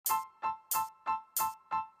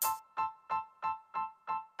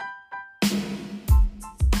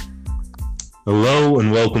Hello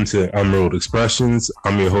and welcome to Emerald Expressions.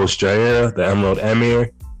 I'm your host Jair, the Emerald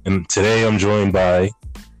Emir, and today I'm joined by.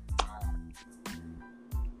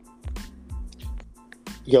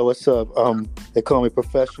 Yo, what's up? They call me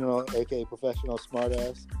Professional, aka Professional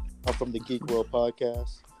Smartass. I'm from the Geek World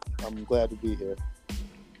Podcast. I'm glad to be here.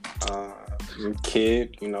 Uh,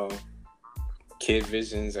 Kid, Kid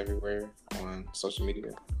Visions everywhere on social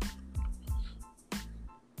media.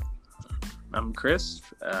 I'm Chris.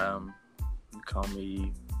 You call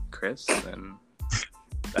me Chris, and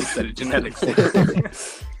that's the genetics.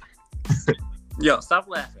 Yo, stop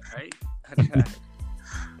laughing, right? I tried.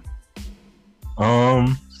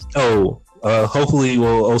 Hopefully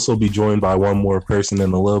we'll also be joined by one more person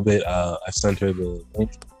in a little bit. I sent her the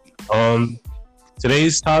link.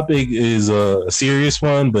 Today's topic is a serious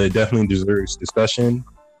one, but it definitely deserves discussion.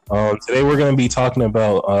 Today we're going to be talking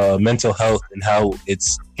about mental health and how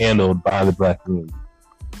it's handled by the Black community.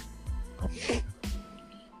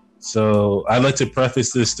 So I'd like to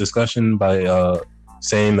preface this discussion by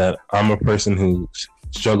saying that I'm a person who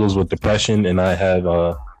struggles with depression and I have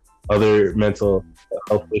other mental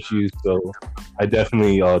health issues. So I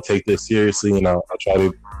definitely take this seriously and I'll try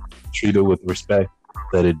to treat it with respect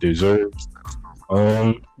that it deserves.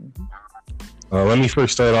 Let me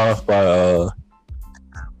first start off by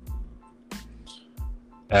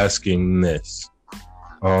asking this.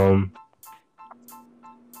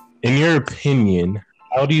 In your opinion,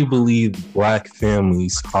 how do you believe Black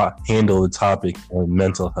families handle the topic of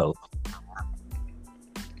mental health?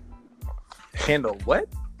 Handle what?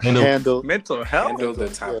 Handle Mental health? Handle the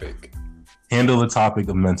topic. Handle the topic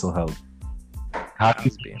of mental health. How do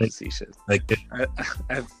you being facetious? Like,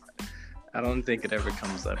 I don't think it ever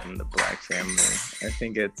comes up in the Black family. I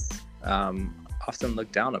think it's often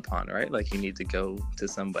looked down upon, right? Like you need to go to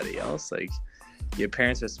somebody else. Like your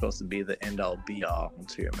parents are supposed to be the end all be all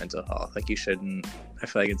to your mental health. Like you shouldn't. I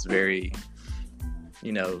feel like it's very,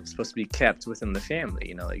 supposed to be kept within the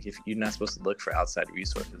family. Like if you're not supposed to look for outside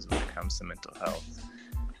resources when it comes to mental health.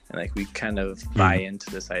 And like we kind of buy into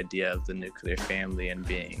this idea of the nuclear family and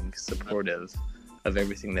being supportive of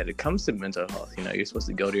everything that it comes to mental health. You're supposed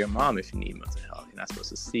to go to your mom if you need mental health. You're not supposed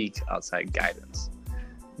to seek outside guidance.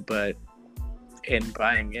 But in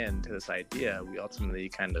buying into this idea, we ultimately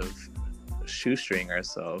kind of shoestring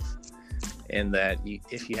ourselves in that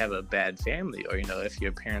if you have a bad family or, if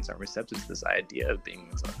your parents aren't receptive to this idea of being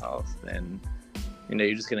mental health, then,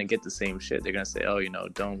 you're just going to get the same shit. They're going to say, oh,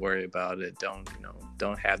 don't worry about it. Don't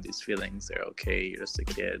have these feelings. They're okay. You're just a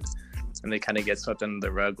kid. And they kind of get swept under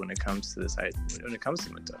the rug when it comes to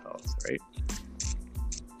mental health, right?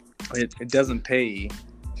 It doesn't pay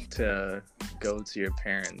to go to your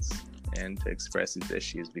parents and to express these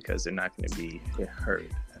issues because they're not going to be heard.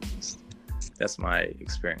 At least that's my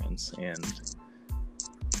experience, and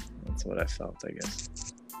that's what I felt, I guess.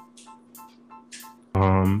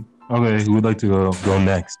 Okay, who would like to go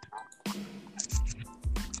next?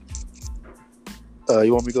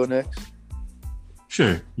 You want me to go next?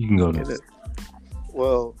 Sure, you can go next.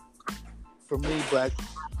 Well, for me,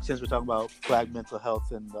 since we're talking about Black mental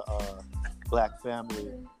health and the Black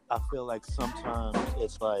family, I feel like sometimes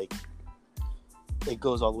it's like it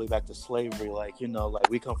goes all the way back to slavery. Like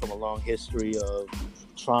we come from a long history of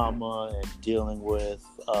trauma and dealing with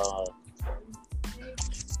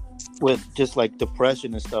just like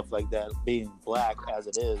depression and stuff like that, being Black as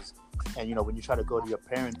it is. And when you try to go to your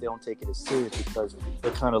parents, they don't take it as serious because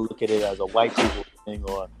they kind of look at it as a white people thing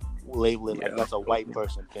or label it like that's a white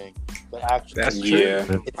person thing. But actually, that's true. Yeah,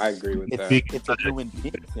 I agree with that. It's a human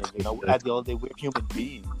being thing. At the end of the day, we're human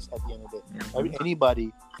beings. At the end of the day,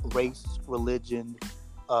 anybody, race, religion,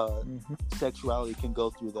 sexuality can go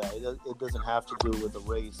through that. It doesn't have to do with the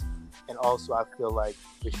race. And also, I feel like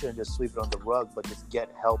we shouldn't just sweep it on the rug, but just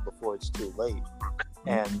get help before it's too late.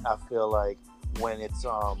 And I feel like when it's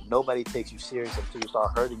nobody takes you serious until you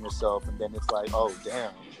start hurting yourself, and then it's like, oh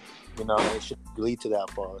damn, it shouldn't lead to that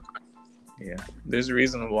far. Yeah, there's a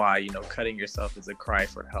reason why cutting yourself is a cry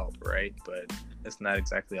for help, right? But it's not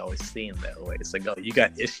exactly always seen that way. It's like, oh, you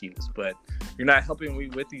got issues, but you're not helping me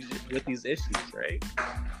with these issues, right?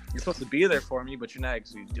 You're supposed to be there for me, but you're not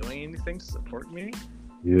actually doing anything to support me.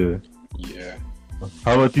 Yeah.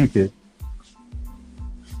 How about you, kid?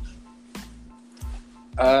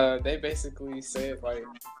 They basically said like,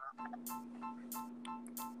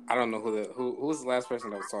 I don't know who was the last person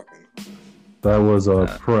that was talking. That was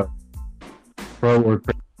Pro or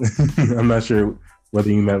I'm not sure whether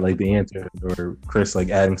you meant like the answer or Chris like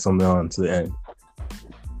adding something on to the end.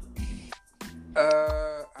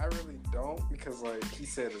 I really don't because like he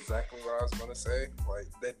said exactly what I was gonna say. Like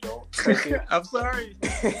they don't take it. I'm sorry.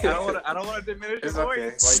 I don't want to diminish It's your okay.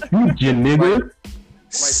 voice. Like, You nigga.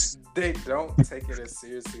 like they don't take it as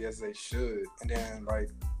seriously as they should, and then like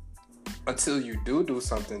until you do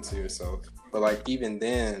something to yourself, but like even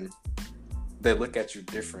then, they look at you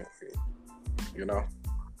differently. You know.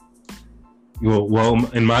 Well,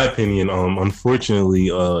 in my opinion,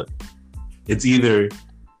 unfortunately, it's either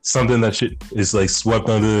something that is like swept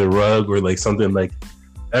under the rug, or like something like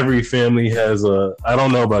every family has I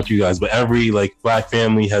don't know about you guys, but every like black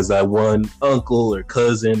family has that one uncle or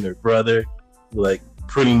cousin or brother who like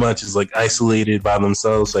pretty much is like isolated by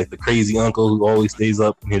themselves, like the crazy uncle who always stays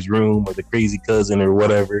up in his room, or the crazy cousin or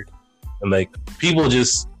whatever, and like people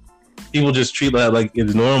just treat that like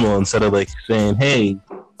it's normal, instead of like saying, hey,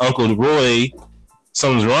 Uncle Roy,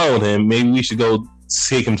 something's wrong with him, maybe we should go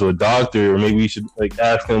take him to a doctor, or maybe we should like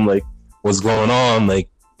ask him like what's going on. Like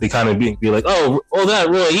they kind of be like, oh that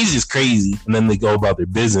Roy, he's just crazy, and then they go about their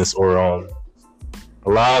business. Or a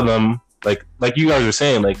lot of them, like you guys are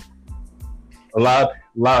saying, like a lot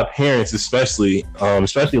of parents, especially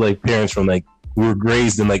like parents from like who were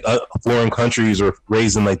raised in like foreign countries, or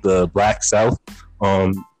raised in like the Black South,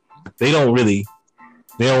 they don't really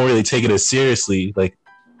take it as seriously. Like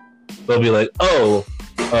they'll be like, oh,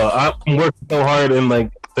 I'm working so hard, and like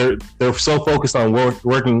they're so focused on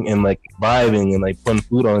working and like vibing and like putting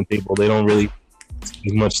food on the table, they don't really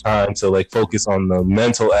take much time to like focus on the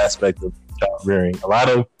mental aspect of child rearing. A lot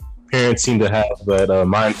of parents seem to have that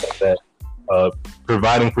mindset that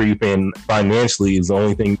providing for you financially is the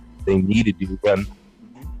only thing they need to do. When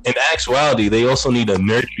in actuality, they also need to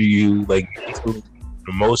nurture you like mentally,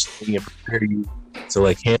 emotionally, and prepare you to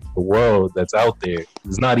like handle the world that's out there.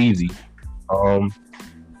 It's not easy.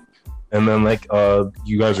 And then like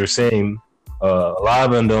you guys are saying, a lot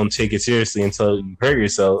of them don't take it seriously until you hurt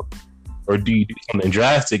yourself, or do you do something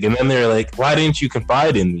drastic, and then they're like, why didn't you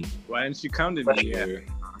confide in me? Why didn't you come to me? Yeah,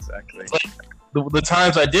 exactly. Like, the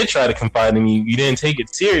times I did try to confide in you, you didn't take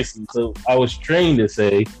it seriously. So I was trained to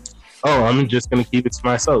say, oh, I'm just going to keep it to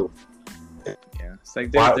myself. Yeah, it's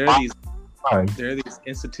like there are these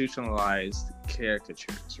institutionalized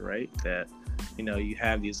caricatures, right? That, you know, you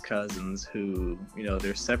have these cousins who, you know,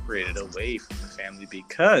 they're separated away from the family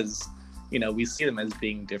because, you know, we see them as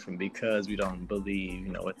being different because we don't believe,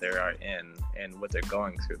 you know, what they are in and what they're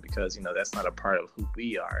going through, because, you know, that's not a part of who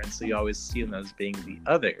we are. And so you always see them as being the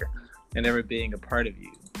other and never being a part of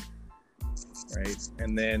you. Right.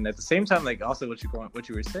 And then at the same time, like also what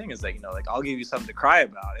you were saying is like, you know, like I'll give you something to cry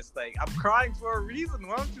about. It's like, I'm crying for a reason.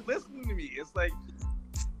 Why don't you listen to me? It's like,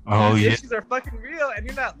 oh yeah, issues are fucking real, and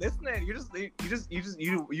you're not listening. You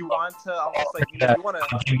want to almost like you want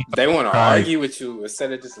to. They want to argue with you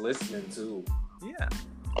instead of just listening too. Yeah.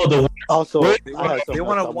 Oh, Also, they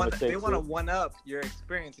want to one up your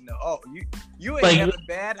experience. You know, oh, you ain't like, have it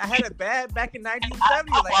bad. I had it bad back in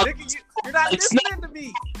 1970. Like, nigga, you're not listening to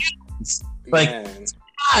me. Like,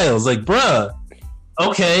 Miles, like, bruh,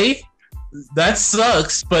 okay, that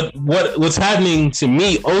sucks, but what's happening to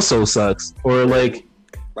me also sucks. Or like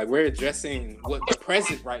we're addressing what the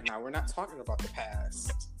present right now. We're not talking about the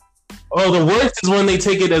past. Oh, the worst is when they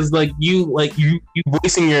take it as like you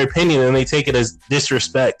voicing your opinion, and they take it as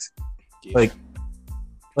disrespect. Yeah.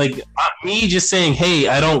 Like me just saying, hey,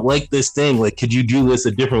 I don't like this thing, like, could you do this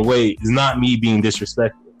a different way, is not me being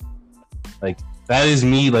disrespectful. Like, that is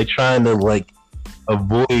me like trying to like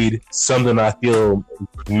avoid something I feel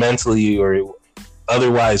mentally or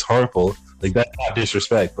otherwise harmful. Like, that's not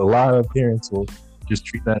disrespect. A lot of parents will just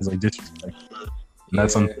treat that as like disrespect. And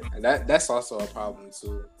that's and that's also a problem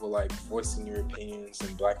too, with like voicing your opinions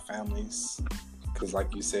in Black families, because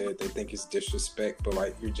like you said, they think it's disrespect, but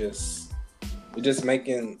like you're just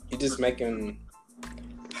making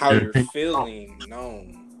how you're feeling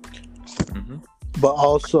known. Mm-hmm. But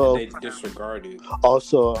also, they disregard it.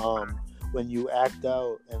 Also, when you act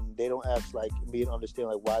out and they don't act like me and understand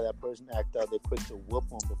like why that person act out, they're quick to whoop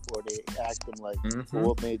them before they ask them like, well,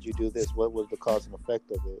 what made you do this? What was the cause and effect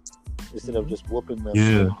of it? Instead of just whooping them,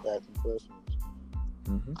 asking questions.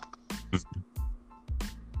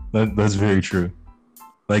 That's very true.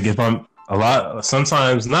 Like, if I'm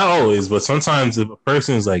sometimes, not always, but sometimes if a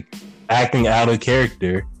person is like acting out of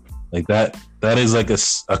character, like that is like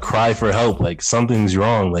a cry for help. Like, something's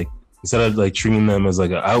wrong. Like, instead of like treating them as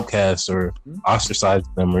like an outcast or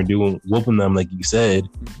ostracizing them or whooping them, like you said,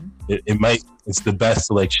 it's the best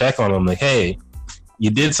to like check on them. Like, hey, you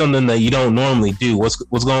did something that you don't normally do. What's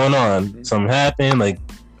going on? Something happened? Like,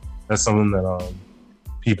 that's something that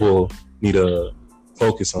people need to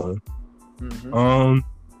focus on.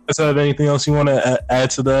 Does have anything else you want to add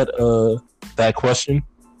to that question?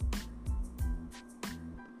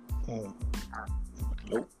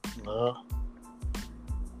 Nope. No.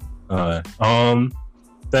 All right.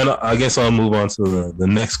 Then I guess I'll move on to the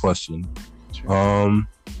next question. Sure.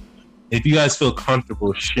 If you guys feel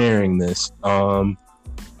comfortable sharing this, but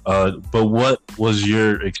what was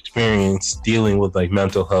your experience dealing with like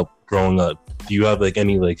mental health growing up? Do you have like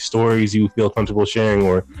any like stories you feel comfortable sharing,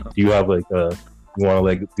 or do you have like you want to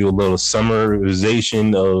like do a little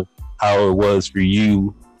summarization of how it was for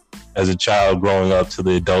you as a child growing up to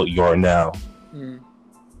the adult you are now?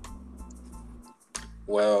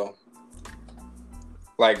 Well,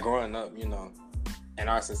 like growing up, you know, in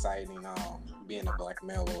our society now, being a black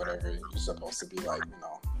male or whatever, you're supposed to be like, you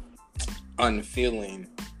know, unfeeling.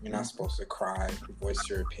 You're not supposed to cry, voice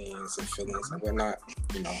your opinions and feelings and whatnot,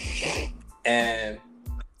 you know. And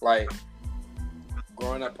like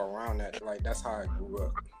growing up around that, like that's how I grew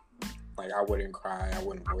up. Like I wouldn't cry, I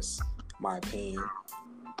wouldn't voice my opinion,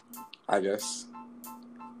 I guess.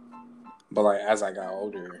 But like as I got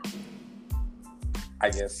older, I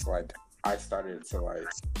guess like I started to like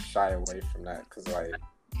shy away from that because like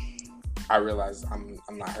I realized I'm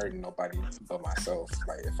not hurting nobody but myself.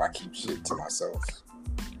 Like if I keep shit to myself.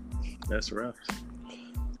 That's rough.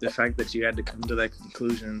 The fact that you had to come to that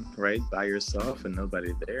conclusion, right, by yourself and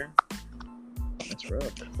nobody there, that's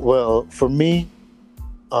rough. Well, for me,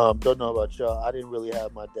 don't know about y'all. I didn't really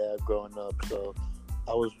have my dad growing up, so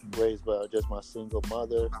I was raised by just my single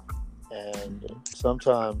mother. And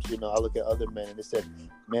sometimes, you know, I look at other men and they said,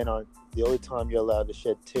 men aren't, the only time you're allowed to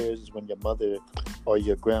shed tears is when your mother or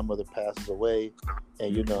your grandmother passes away.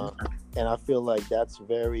 And, you know, and I feel like it's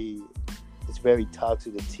very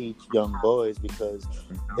toxic to teach young boys because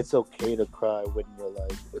it's okay to cry when you're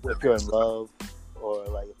like, if you're in love or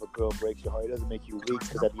like if a girl breaks your heart, it doesn't make you weak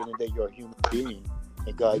because at the end of the day, you're a human being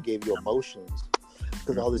and God gave you emotions.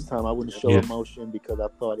 Because all this time I wouldn't show emotion because I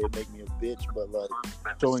thought it'd make me a bitch, but like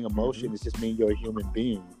showing emotion is just mean you're a human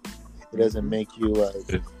being. It doesn't make you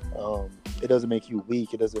like, it doesn't make you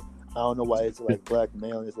weak. It doesn't. I don't know why it's like black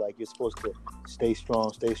male. It's like you're supposed to stay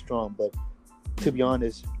strong. But to be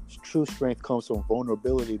honest, true strength comes from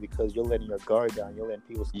vulnerability because you're letting your guard down. You're letting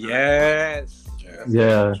people. Yes.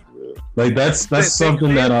 Yeah. Like that's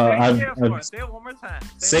something that I've say it one more time.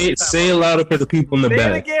 Say it louder for the people in the back.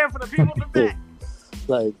 Say it again for the people in the back.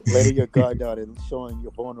 Like letting your guard down and showing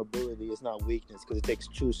your vulnerability is not weakness because it takes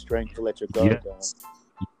true strength to let your guard down.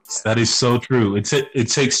 That is so true. It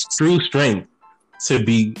takes true strength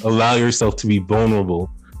to allow yourself to be vulnerable.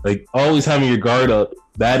 Like always having your guard up.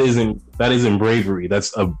 That isn't bravery.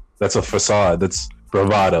 That's a facade. That's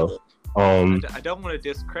bravado. I don't want to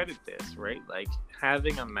discredit this, right? Like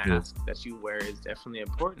having a mask that you wear is definitely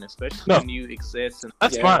important, especially when you exist in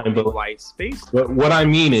fine, but white space. But what I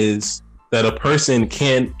mean is that a person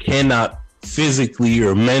cannot physically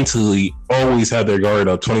or mentally always have their guard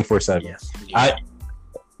up 24/7. Yes.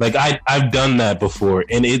 I've done that before,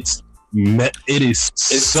 and it's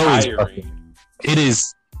so tiring.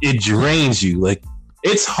 It drains you. Like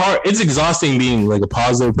it's hard. It's exhausting being like a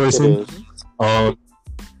positive person. But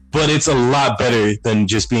it's a lot better than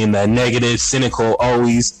just being that negative, cynical,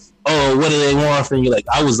 always, oh, what do they want from you? Like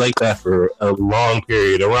I was like that for a long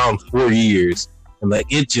period, around 4 years, and like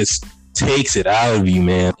it just takes it out of you,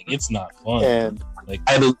 man. Like, it's not fun. And like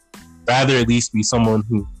I'd rather at least be someone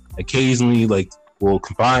who occasionally like will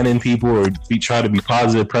confide in people or try to be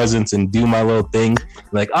positive presence and do my little thing.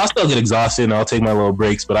 Like I'll still get exhausted and I'll take my little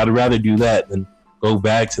breaks, but I'd rather do that than go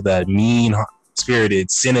back to that mean spirited,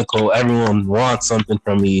 cynical, everyone wants something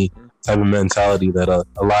from me type of mentality that a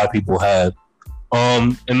lot of people have.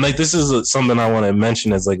 And like this is something I want to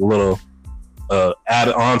mention as like a little add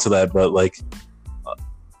on to that, but like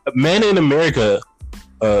men in America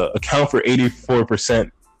account for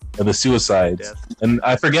 84% of the suicides, and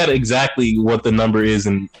I forget exactly what the number is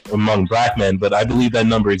among black men, but I believe that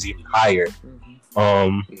number is even higher.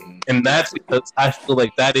 And that's because I feel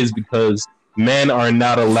like that is because men are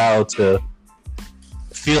not allowed to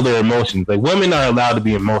feel their emotions. Like women are allowed to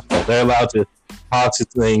be emotional. They're allowed to talk to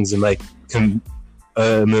things and like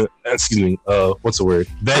what's the word?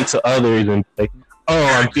 Vent to others and like, oh,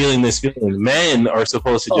 I'm feeling this feeling. Men are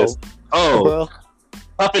supposed to just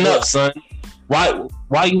toughen up, son. Why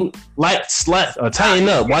you tighten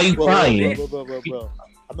up? Why you crying? Bro.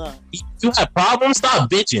 I'm not. You have problems? Stop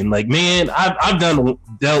bitching. Like, man, I've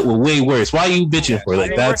dealt with way worse. Why are you bitching for?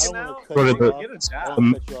 Like, that's sort of the.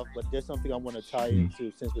 But there's something I want to tie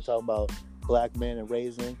into since we're talking about black men and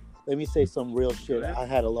raising. Let me say some real shit. I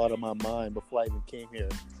had a lot on my mind before I even came here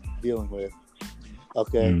dealing with.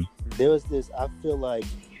 Okay, there was this. I feel like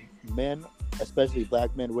men, especially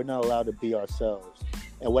black men, we're not allowed to be ourselves.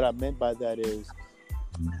 And what I meant by that is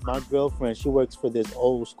my girlfriend, she works for this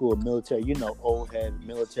old school military, old head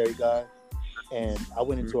military guy. And I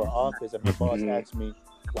went into her office and her boss asked me,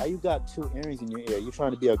 "Why you got 2 earrings in your ear? You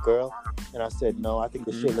trying to be a girl?" And I said, "No, I think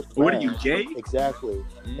this shit looks What are bad." you, gay? Exactly.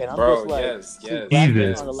 And I'm Bro, just like, yes. black men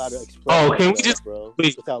Jesus. aren't allowed to express Oh, can we themselves, just- bro,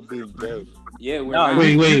 wait. without being gay. Yeah, we're No, not-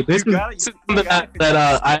 Wait. This You is gotta- something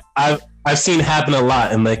that I've seen happen a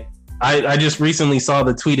lot, and like I just recently saw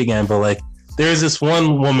the tweet again, but like there's this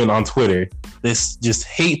one woman on Twitter, this just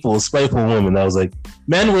hateful, spiteful woman that was like,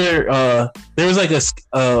 men were there was like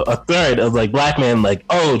a thread of like black men like,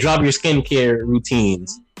 oh, drop your skincare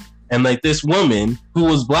routines, and like this woman who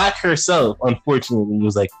was black herself, unfortunately,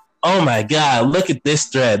 was like, oh my god, look at this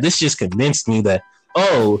thread. This just convinced me that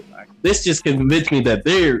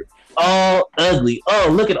they're all ugly. Oh,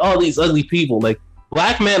 look at all these ugly people. Like,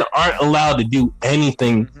 black men aren't allowed to do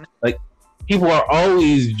anything. Like, people are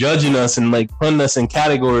always judging us and like putting us in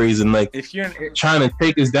categories and like If you're trying to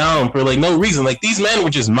take us down for like no reason. Like, these men were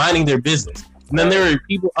just minding their business, and then there were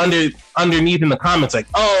people underneath in the comments like,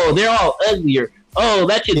 oh, they're all ugly, or oh,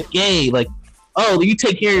 that shit's gay. Like, oh, you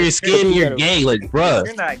take care of your skin, you're gay. Like, bruh.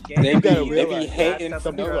 you're not gay, They gotta be realize hating that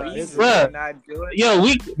for no some reason. Bruh. Not do it. Yo,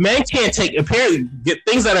 men can't get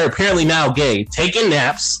things that are apparently now gay. Taking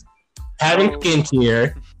naps, having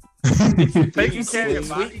skincare. Taking you see care of the your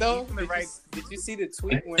body, tweet though? eating the right. Did you see the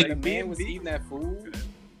tweet when the man was eating that food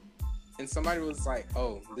and somebody was like,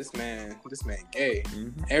 "Oh, this man gay."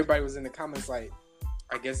 Everybody was in the comments like,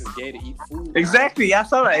 "I guess it's gay to eat food." Exactly, I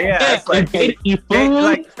saw that. Yeah, it's like It's gay to eat gay, food.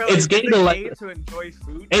 like, It's gay to like. gay to enjoy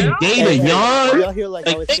food. It's now? gay to yawn. Y'all hear like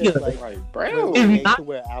how it says like, Like, bro, It's gay not to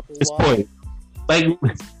wear Apple This Watch? point, like,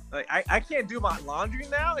 Like I can't do my laundry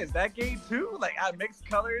now. Is that gay too? Like I mix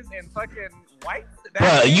colors and fucking white.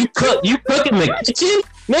 bruh, you cook in the kitchen,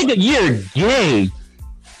 nigga. You're gay.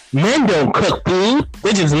 Men don't cook food;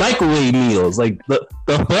 they just microwave meals. Like the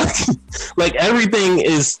fuck, like everything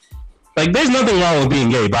is like. There's nothing wrong with being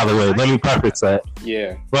gay, by the way. Let me preface that.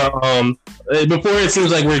 yeah, But before it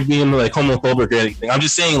seems like we're being like homophobic or anything, I'm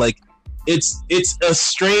just saying like it's a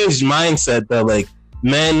strange mindset that like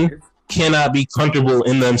men cannot be comfortable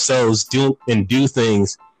in themselves do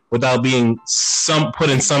things without being put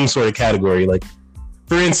in some sort of category. Like,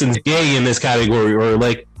 for instance, gay in this category, or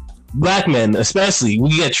like black men especially, we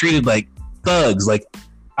get treated like thugs. Like,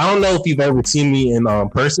 I don't know if you've ever seen me in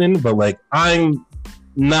person, but like I'm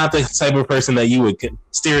not the type of person that you would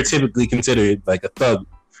stereotypically consider like a thug.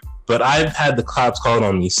 But I've had the cops called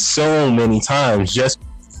on me so many times, just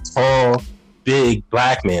tall, big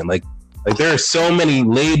black man. Like there are so many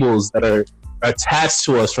labels that are attached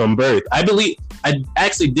to us from birth. I believe I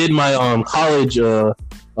actually did my college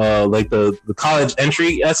like the college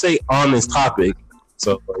entry essay on this topic.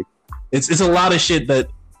 So like it's a lot of shit that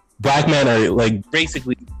black men are like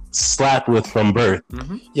basically slapped with from birth.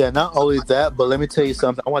 Yeah, not only that, but let me tell you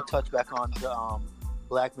something. I want to touch back on the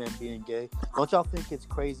black men being gay. Don't y'all think it's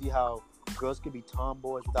crazy how girls can be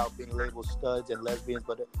tomboys without being labeled studs and lesbians,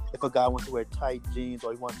 but if a guy wants to wear tight jeans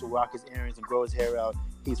or he wants to rock his earrings and grow his hair out,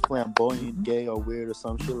 he's flamboyant, gay, or weird or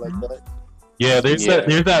some shit like that? Yeah, there's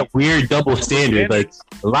that weird double standard. Like,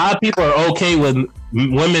 a lot of people are okay with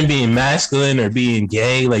women being masculine or being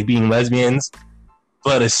gay, like being lesbians,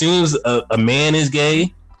 but as soon as a man is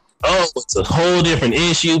gay, oh, it's a whole different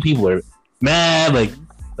issue. People are mad. Like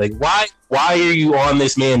why are you on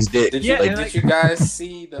this man's dick? Did you did you guys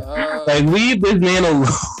see the like, leave this man alone?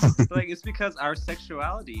 Like, it's because our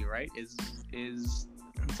sexuality, right, is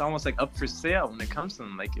it's almost like up for sale when it comes to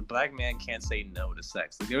them. Like, a black man can't say no to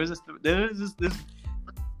sex. Like, there was this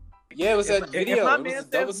yeah, it was that video. If my it was man a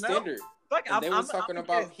double says no, standard. like, And they was talking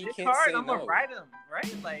about he can't say I'm gonna no. write him,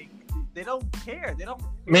 right? Like, they don't care. They don't.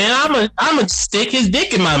 Man, I'm gonna stick his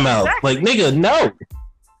dick in my mouth. Exactly. Like, nigga, no.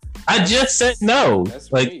 I just said no.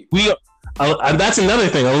 That's Like, right. that's another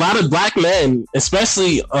thing. A lot of black men,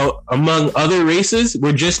 especially among other races,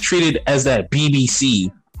 were just treated as that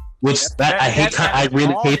BBC, which I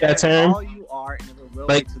really hate that term. All you are in a real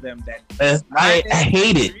Like, way to them that I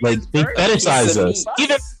hate it. Like, they fetishize us,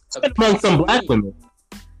 even among some black women.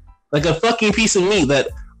 Like a fucking piece of meat that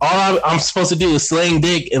all I'm supposed to do is sling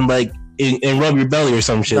dick and like and rub your belly or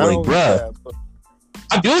some shit. Not Like, only bruh, that, but-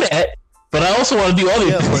 I do that, but I also want to do other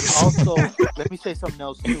yeah, things. but also, let me say something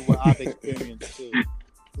else too, what I've experienced too.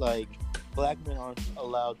 Like, black men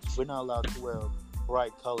we're not allowed to wear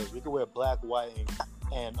bright colors. We can wear black, white,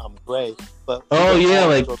 and gray. But Oh, yeah,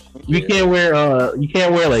 like, you can't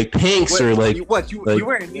wear like pinks or like you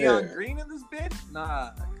wearing neon green in this bitch?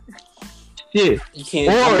 Nah. shit. You can't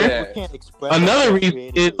Or- do we that. can't express Another ourselves reason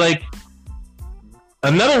is creatively. like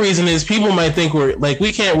another reason is people might think we're like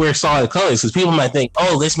we can't wear solid colors because people might think,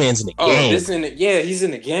 oh, this man's in the game. He's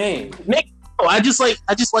in the game. Nick, I just like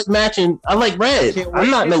matching. I like red. I'm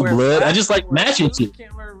not no blood. I just like matching too.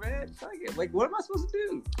 Can't wear red. Like, what am I supposed to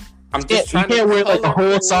do? I'm just you can't wear like a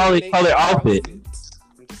whole solid color outfit.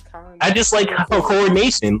 I just like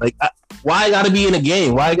coordination. Like, why I gotta be in a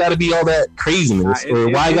game? Why I gotta be all that craziness?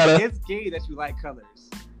 It's gay that you like colors.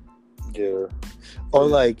 Yeah. Or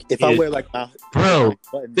like if I wear like my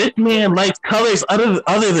this man likes colors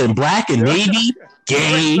other than black and navy.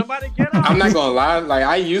 Gay. I'm not gonna lie. Like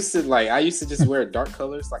I used to just wear dark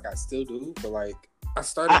colors. Like I still do, but like I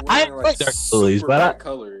started wearing like dark colors, dark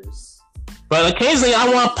colors. But occasionally I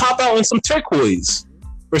want to pop out in some turquoise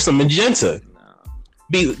or some magenta.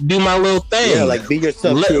 Do my little thing. Yeah, like be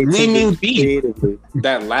yourself. Leave me be.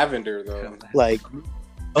 That lavender though. Like,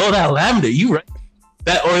 that lavender. You right?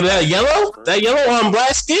 That yellow? That yellow on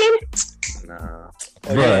black skin? Nah.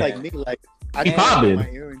 Right. Like me, like I can't wear my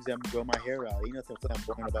earrings and grow my hair out. You know what I'm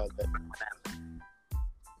talking about that.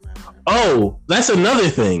 Oh, that's another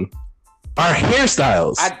thing. Our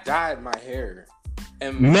hairstyles. I dyed my hair.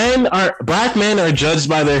 And black men are judged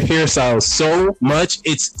by their hairstyles so much,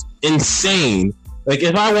 it's insane. Like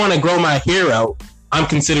if I want to grow my hair out, I'm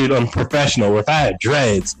considered unprofessional. Or if I have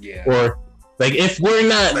dreads, or like if we're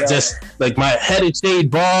not just like my head is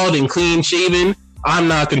shaved bald and clean shaven, I'm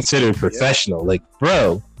not considered professional. Like,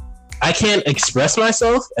 bro, I can't express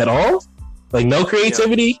myself at all. Like no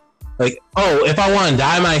creativity. Like, oh, if I want to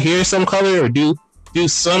dye my hair some color or do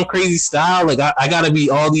some crazy style, like I gotta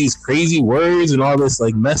be all these crazy words and all this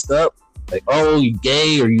like messed up. Like, oh, you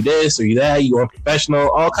gay or you this or you that, you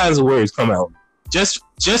unprofessional, all kinds of words come out.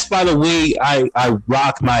 Just by the way I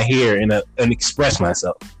rock my hair and express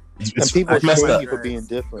myself. And people shame you for being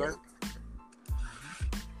different.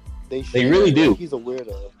 They really do. He's a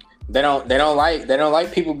weirdo. They don't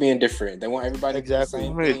like people being different. They want everybody to do the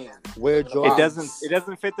same thing. It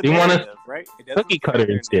doesn't fit the narrative, right? It doesn't cookie cutter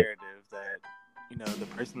fit the narrative that the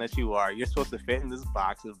person that you are, you're supposed to fit in this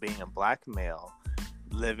box of being a black male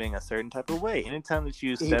living a certain type of way. Anytime that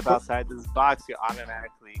you step outside this box, you're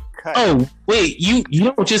automatically cut. Oh wait, you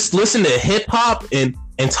don't just listen to hip hop and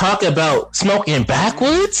talk about smoking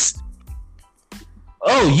backwoods?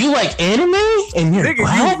 Oh, you like anime and you're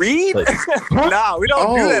black? You read? Like, nah, we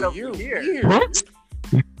don't do that over here. What?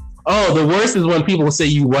 Oh, the worst is when people say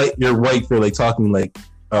you're white for like talking like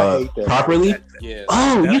properly. Yeah.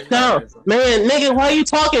 Oh, you sound man, nigga. Why are you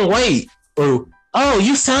talking white? Or oh,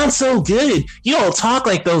 you sound so good. You don't talk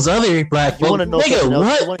like those other black folks. Nigga,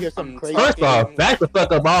 what? First off, back the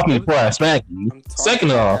fuck up off me before I smack you.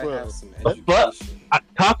 Second off, but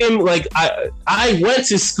talking like I went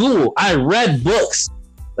to school. I read books.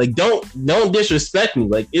 Like don't disrespect me.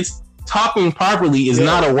 Like it's talking properly is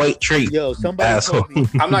not a white trait. Yo, somebody told me,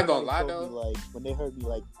 I'm not gonna lie though. Like when they heard me,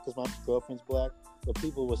 like, because my girlfriend's black, so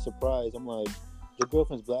people were surprised. I'm like, your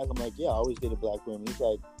girlfriend's black? I'm like, yeah, I always dated black women. He's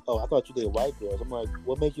like, oh, I thought you dated white girls. I'm like,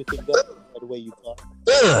 what made you think that? By the way you talk.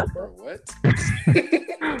 What?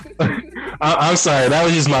 I'm sorry, that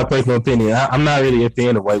was just my personal opinion. I'm not really a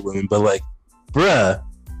fan of white women, but like, bruh,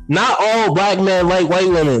 not all black men like white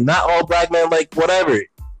women. Not all black men like whatever.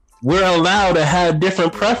 We're allowed to have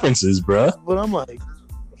different preferences, bruh. But I'm like,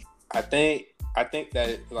 I think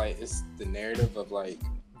that like it's the narrative of like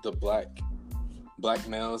the black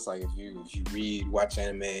males. Like if you read, watch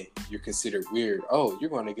anime, you're considered weird. Oh,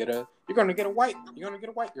 you're gonna get a white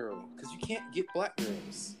girl because you can't get black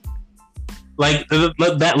girls. Like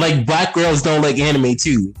that, like black girls don't like anime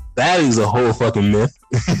too. That is a whole fucking myth.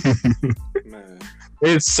 Man,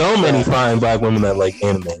 there's so many fine black women that like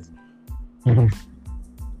anime.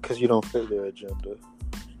 Because you don't fit their agenda.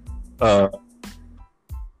 Does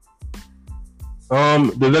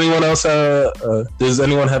anyone else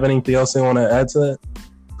have anything else they want to add to that?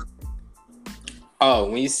 Oh,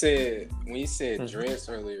 when you said dreads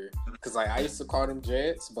earlier, because like I used to call them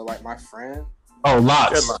dreads, but like my friend,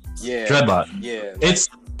 locks. Yeah, dreadlock. Yeah, like, it's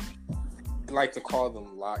like to call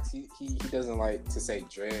them locks. He doesn't like to say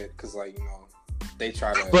dread because like they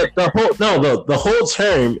try to. But the whole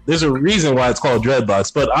term, there's a reason why it's called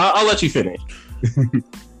dreadlocks. But I'll let you finish.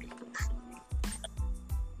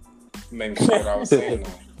 Maybe that's what I was saying.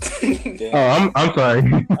 Oh, I'm sorry.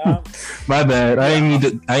 My bad. I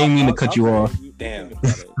didn't mean to cut you off. Damn.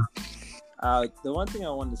 The one thing I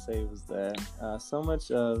wanted to say was that so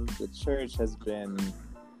much of the church has been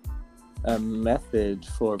a method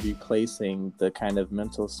for replacing the kind of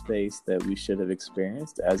mental space that we should have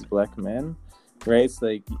experienced as black men. Right? It's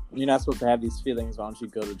like, you're not supposed to have these feelings. Why don't you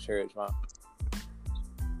go to church?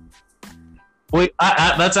 Wait,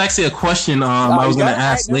 that's actually a question I was going to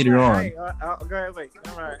ask later on. Go ahead, wait.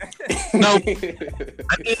 All right. No,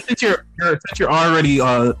 since you're already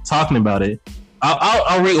talking about it,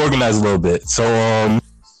 I'll reorganize a little bit. So,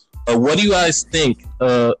 what do you guys think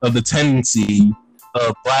of the tendency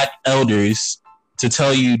of Black elders to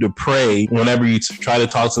tell you to pray whenever you try to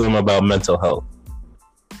talk to them about mental health?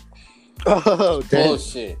 Oh, damn.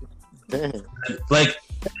 Bullshit. Damn. Like,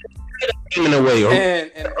 in a way, or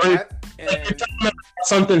and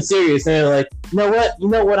something serious, and they're like, you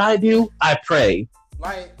know what I do? I pray.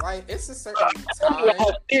 like it's a certain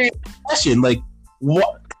time. Serious question. Like,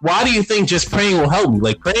 why do you think just praying will help me?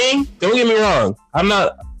 Like, praying, don't get me wrong, I'm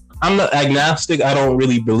not agnostic, I don't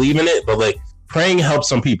really believe in it, but like, praying helps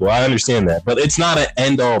some people, I understand that, but it's not an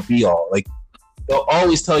end all be all. Like, they'll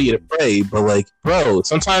always tell you to pray, but like, bro,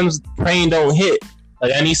 sometimes praying don't hit.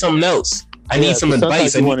 Like, I need something else. I need some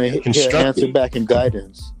advice. I want to constructive answer back and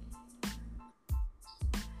guidance.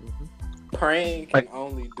 Praying can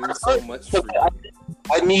only do so much for you.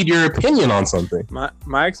 I need your opinion on something.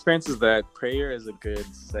 My experience is that prayer is a good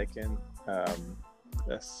second. What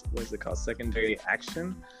is it called? Secondary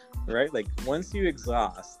action, right? Like, once you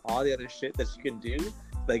exhaust all the other shit that you can do,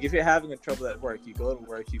 like if you're having a trouble at work, you go to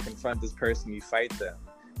work, you confront this person, you fight them,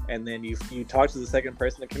 and then you talk to the second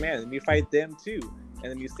person in command, and you fight them too,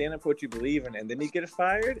 and then you stand up for what you believe in, and then you get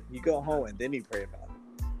fired, you go home, and then you pray about it.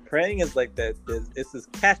 Praying is like that. It's this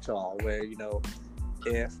catch-all where, you know,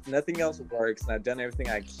 if nothing else works and I've done everything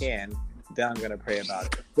I can, then I'm gonna pray about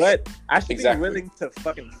it. But I should be willing to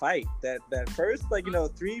fucking fight. That first, like, you know,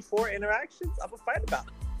 3-4 interactions, I'm gonna fight about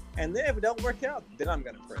it. And then if it don't work out, then I'm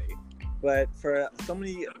gonna pray. But for so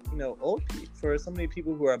many, you know, for so many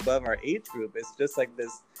people who are above our age group, it's just like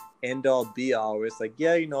this end all be all where it's like,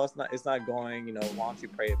 yeah, you know, it's not going, you know, why don't you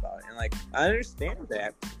pray about it? And like, I understand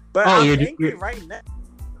that, but I'm angry right now.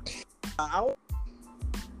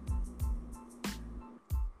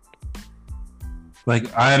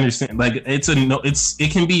 Like, I understand. Like,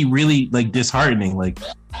 it can be really like disheartening. Like,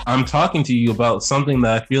 I'm talking to you about something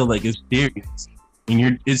that I feel like is serious,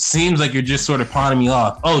 and it seems like you're just sort of pawning me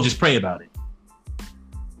off. Oh, just pray about it.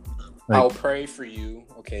 Like, I'll pray for you.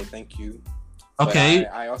 Okay, thank you. Okay,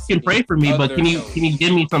 I also you can pray for me, but can you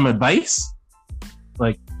give me some advice?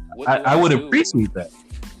 Like, I would appreciate that.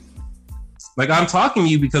 Like, I'm talking to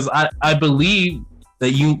you because I believe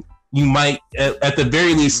that you might at the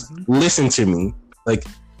very least listen to me.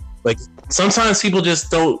 Like sometimes people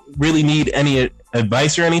just don't really need any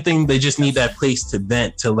advice or anything. They just need that place to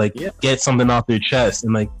vent, to like get something off their chest.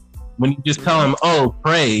 And like, when you just tell them, "Oh,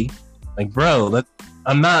 pray," like, bro,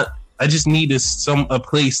 I just need a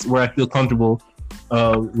place where I feel comfortable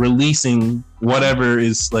releasing whatever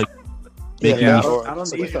is like. I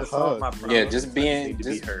don't need to solve my problem. Yeah, just being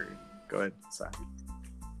be heard. Go ahead. Sorry.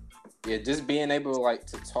 Yeah, just being able like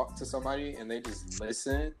to talk to somebody and they just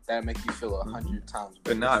listen, that make you feel 100 times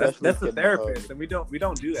better. But no, that's a therapist, and we don't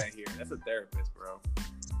do that here. That's a therapist, bro.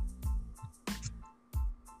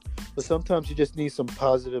 But sometimes you just need some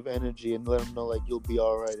positive energy and let them know like you'll be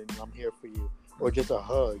all right and I'm here for you, or just a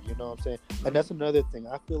hug. You know what I'm saying? And that's another thing.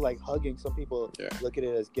 I feel like hugging. Some people look at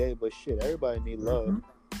it as gay, but shit, everybody need love.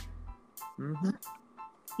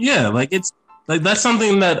 Yeah, like it's like that's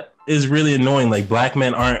something that is really annoying. Like, Black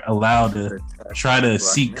men aren't allowed to try to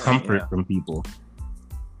seek comfort from people.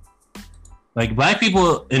 Like, Black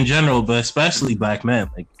people in general, but especially Black men.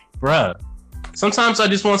 Like, bruh, sometimes I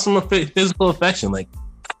just want some physical affection. Like,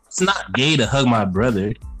 it's not gay to hug my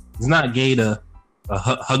brother. It's not gay to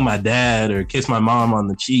hug my dad or kiss my mom on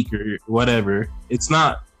the cheek or whatever.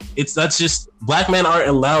 That's just, Black men aren't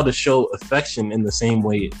allowed to show affection in the same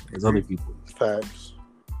way as other people. Facts.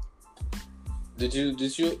 Did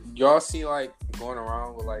y'all see like going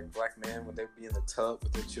around with like Black men when they be in the tub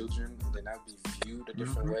with their children, and then that would be viewed a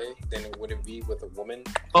different way than it would be with a woman?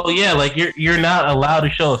 Oh yeah, like you're not allowed to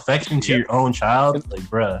show affection to your own child, like,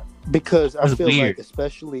 bruh. Because I feel weird. Like,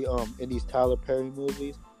 especially in these Tyler Perry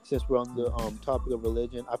movies, since we're on the topic of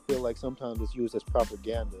religion, I feel like sometimes it's used as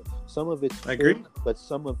propaganda. Some of it's true, but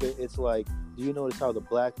some of it's like, do you notice how the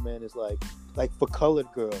Black man is like for colored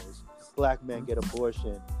girls, Black men get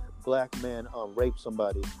abortion. Black man rape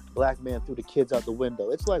somebody. Black man threw the kids out the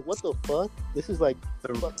window. It's like, what the fuck? This is like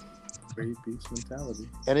the rape beast mentality.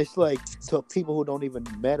 And it's like, to people who don't even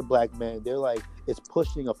met a Black man, they're like, it's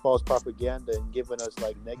pushing a false propaganda and giving us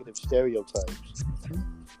like negative stereotypes.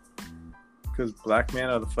 Because Black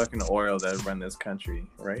men are the fucking oil that run this country,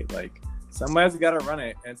 right? Like, somebody's got to run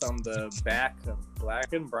it. And it's on the back of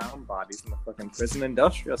Black and brown bodies in the fucking prison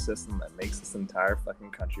industrial system that makes this entire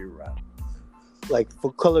fucking country run. Like,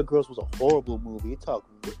 For Colored Girls was a horrible movie.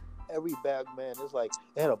 every black man. It's like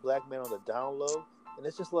they had a black man on the down low, and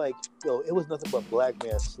it's just like, yo, it was nothing but black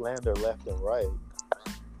man slander left and right.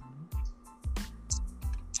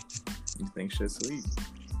 You think shit's sweet.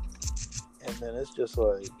 And then it's just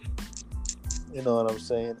like, you know what I'm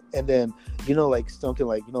saying? And then, you know, like something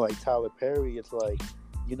like, you know, like Tyler Perry, it's like,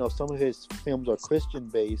 you know, some of his films are Christian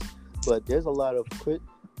based, but there's a lot of,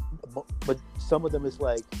 but some of them is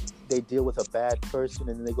like, they deal with a bad person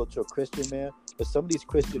and then they go to a Christian man. But some of these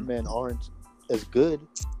Christian men aren't as good,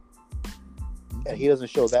 and he doesn't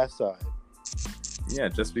show that side. Yeah,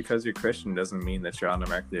 just because you're Christian doesn't mean that you're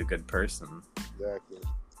automatically a good person. Exactly.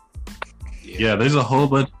 Yeah, there's a whole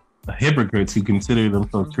bunch of hypocrites who consider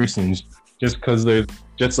themselves Christians just because there's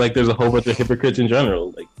a whole bunch of hypocrites in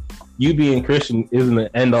general. Like, you being Christian isn't an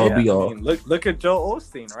end all be all. I mean, look at Joel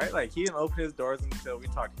Osteen, right? Like, he didn't open his doors until we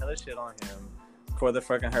talked hella shit on him for the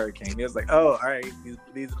fucking hurricane. He was like, oh, all right,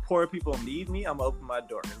 these poor people need me, I'm gonna open my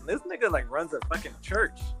doors. And this nigga like runs a fucking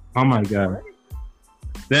church. Oh my god.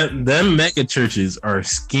 Right? Them mega churches are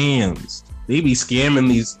scams. They be scamming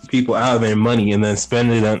these people out of their money and then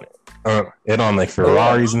spending it on like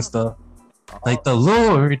Ferraris and stuff. Like, the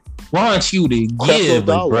Lord wants you to give,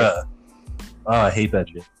 like, bruh. Oh, I hate that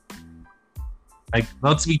shit. Like,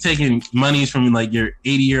 let's be taking monies from like your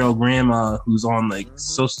 80-year-old grandma who's on like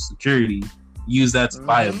Social Security, use that to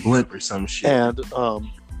buy a blimp or some shit. And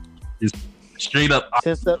just straight up.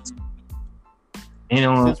 Since we're they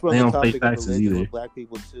on don't the pay topic of taxes religion either. with black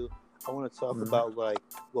people too, I want to talk about like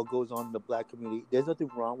what goes on in the black community. There's nothing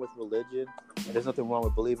wrong with religion, and there's nothing wrong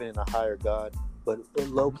with believing in a higher God. But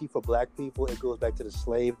low key for black people, it goes back to the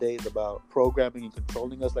slave days about programming and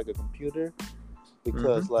controlling us like a computer.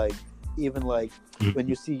 Because like, even like when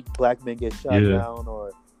you see black men get shot down,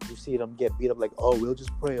 or you see them get beat up, like, oh, we'll just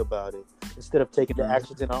pray about it instead of taking the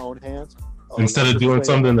actions in our own hands. Instead of doing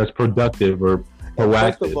something that's productive or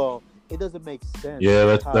proactive. First of all, it doesn't make sense. Yeah,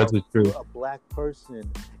 that's true. You're a black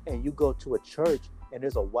person and you go to a church and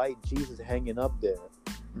there's a white Jesus hanging up there.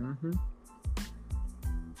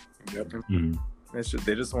 Yep. Mm-hmm. It's just,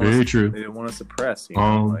 they just want Very to, true. They want to suppress, you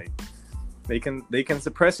know, like they can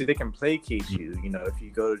suppress you, they can placate you. You know, if you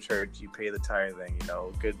go to church, you pay the tithing, you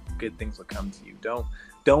know, good things will come to you.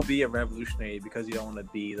 Don't be a revolutionary because you don't want to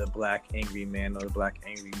be the black angry man or the black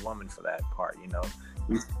angry woman for that part, you know.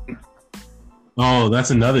 Oh,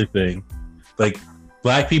 that's another thing. Like,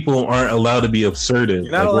 black people aren't allowed to be assertive.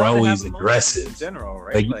 Like, we're always aggressive. In general,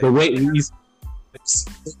 right? Like the way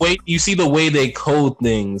you see the way they code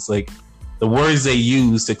things, like the words they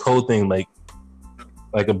use to code things, like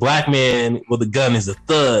a black man with a gun is a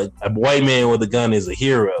thug, a white man with a gun is a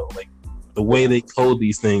hero. Like, the way they code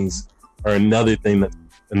these things are another thing that's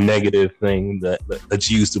a negative thing that's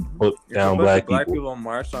used to put down black people. If black people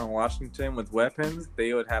marched on Washington with weapons,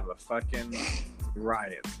 they would have a fucking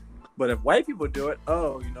riot. But if white people do it,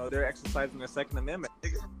 oh, you know, they're exercising their Second Amendment.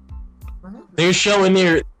 They're trying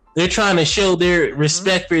to show their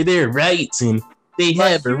respect for their rights, and they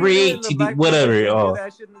have a right to be whatever. Oh,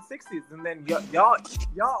 that shit in the 60s, and then y'all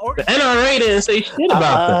the NRA didn't say shit about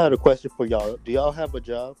that. I had a question for y'all. Do y'all have a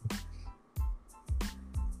job?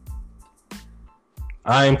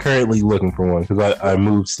 I am currently looking for one because I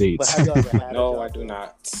moved states. But have y'all ever had No, a job? I do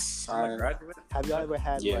not. Have y'all ever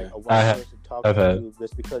had like a white person talk to you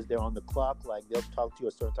just because they're on the clock? Like, they'll talk to you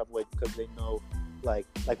a certain type of way because they know, like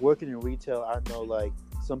working in retail, I know like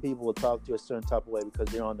some people will talk to you a certain type of way because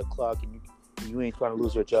they're on the clock and you ain't trying to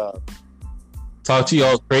lose your job. Talk to you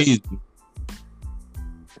all crazy.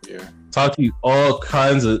 Yeah. Talk to you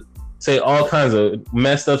say all kinds of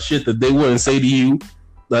messed up shit that they wouldn't say to you.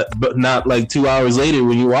 But not like 2 hours later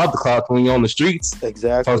when you're off the clock, when you're on the streets.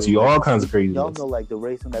 Exactly. Talk to you all kinds of crazy. Y'all know like the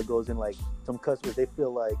racism that goes in. Like, some customers, they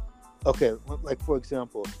feel like, okay, like for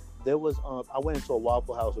example, there was I went into a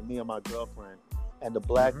Waffle House with me and my girlfriend, and the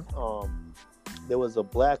black there was a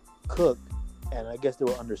black cook, and I guess they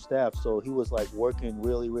were understaffed, so he was like working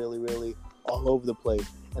really, really, really all over the place.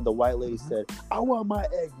 And the white lady said, "I want my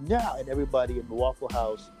egg now," and everybody in the Waffle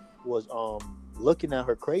House was looking at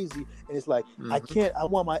her crazy, and it's like, I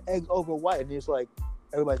want my eggs over white, and it's like,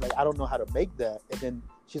 everybody's like, I don't know how to make that. And then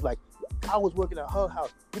she's like, I was working at her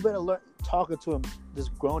house, you better learn. Talking to him, this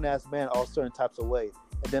grown-ass man, all certain types of way.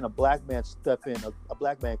 And then a black man stepped in, a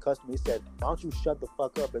black man customer, he said, why don't you shut the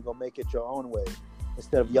fuck up and go make it your own way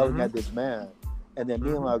instead of yelling at this man. And then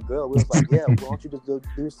me and my girl, we was like, yeah, why don't you just do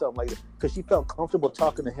something like that? Because she felt comfortable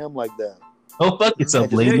talking to him like that. Oh, fuck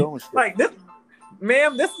yourself, lady. Like, this,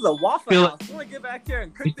 ma'am, this is a Waffle House. You want to get back here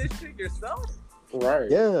and cook this shit yourself?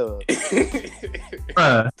 Right. Yeah.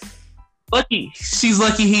 She's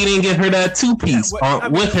lucky he didn't get her that 2-piece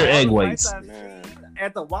with her egg whites.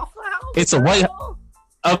 At the Waffle House? It's a white.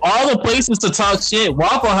 of all the places to talk shit,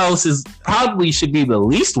 Waffle House is probably should be the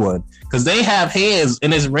least one because they have hands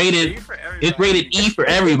and it's rated E for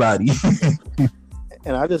everybody.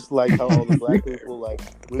 And I just like how all the black people, like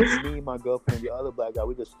me, my girlfriend, and the other black guy,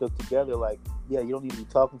 we just stuck together. Like, yeah, you don't need to be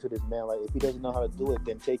talking to this man. Like, if he doesn't know how to do it,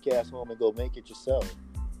 then take your ass home and go make it yourself.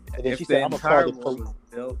 And then she said, "I'm gonna call the police."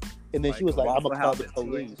 And then she was like, "I'm gonna call the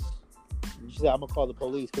police." She said, "I'm gonna call the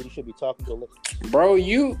police because you should be talking to." Bro,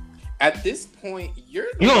 you at this point,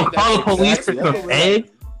 you gonna call the police for some egg?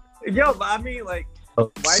 Yo, but I mean, like,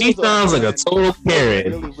 she sounds like a total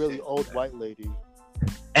Karen. Really, really old white lady.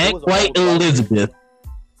 Egg white Elizabeth.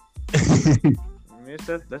 I mean,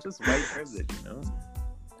 that's just white privilege, you know.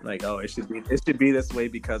 Like, oh, it should be this way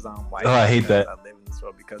because I'm white. Oh, I hate that. I live in this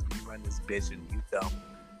world because you run this bitch and you don't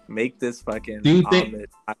make this fucking. Do you think?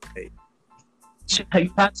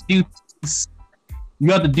 You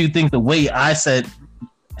have to do things the way I said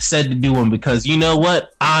to do them because you know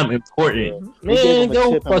what? I'm important. Man,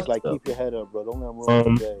 go fuck like keep your head up, bro. Don't let them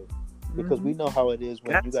ruin the day. Because we know how it is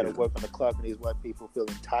when you got to work on the clock and these white people feel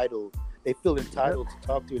entitled. They feel entitled to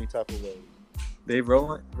talk to you any type of way. They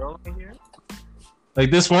rolling here.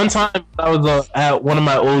 Like this one time, I was at one of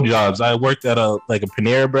my old jobs. I worked at a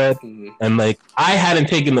Panera Bread, and like I hadn't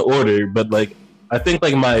taken the order, but like I think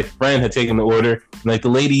like my friend had taken the order, and like the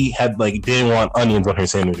lady had like didn't want onions on her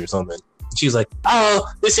sandwich or something. She was like, "Oh,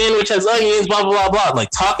 this sandwich has onions, blah blah blah blah."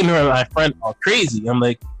 Like talking to her and my friend all crazy. I'm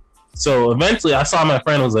like, so eventually I saw my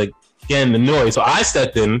friend was like getting annoyed, so I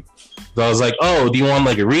stepped in. So I was like, "Oh, do you want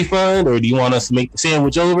like a refund, or do you want us to make the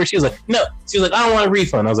sandwich over?" She was like, "No." She was like, "I don't want a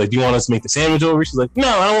refund." I was like, "Do you want us to make the sandwich over?" She's like, "No,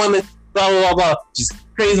 I don't want it." Blah blah blah blah. She's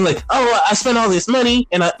crazy. I'm like, "Oh, I spent all this money,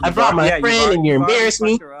 and I brought my friend, and you embarrassed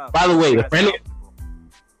me." By the way,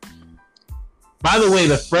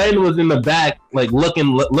 the friend was in the back, like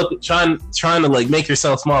looking, trying to like make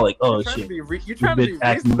herself small, like, "Oh shit, you trying to be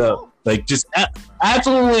acting up," like just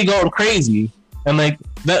absolutely going crazy. And like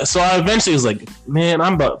that, so I eventually was like, "Man,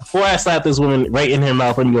 before I slap this woman right in her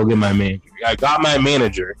mouth, let me go get my manager." I got my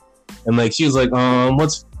manager, and like she was like,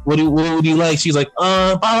 what would you like?" She's like,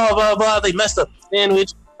 blah blah blah. They messed up the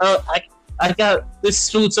sandwich. I got this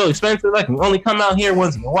food so expensive. I can only come out here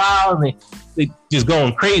once in a while, and they just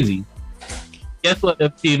going crazy. Guess what?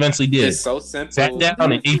 She eventually did. It's so simple. Sat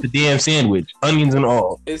down and ate the damn sandwich, onions and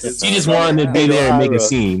all. She just wanted to be there and make a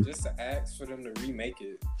scene. Just to ask for them to remake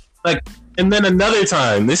it. Like, and then another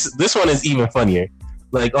time, this one is even funnier.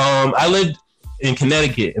 Like, I lived in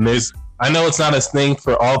Connecticut, and I know it's not a thing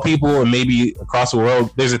for all people, and maybe across the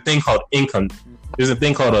world, there's a thing called income. There's a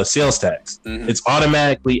thing called a sales tax. Mm-hmm. It's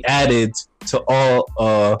automatically added to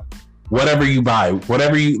all whatever you buy.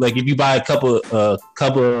 Whatever you like, if you buy a cup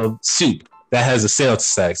of soup, that has a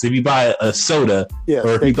sales tax. If you buy a soda,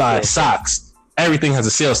 or if you buy socks, everything has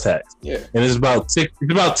a sales tax. Yeah, and it's about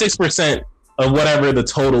 6% of whatever the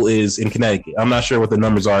total is in Connecticut. I'm not sure what the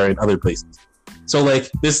numbers are in other places. So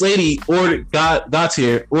like this lady got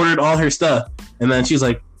here, ordered all her stuff, and then she's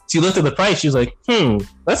like, she looked at the price. She was like,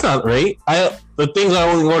 that's not right. The things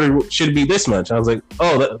I only ordered should be this much. I was like,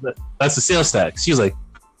 oh, that's the sales tax. She was like,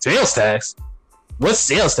 sales tax? What's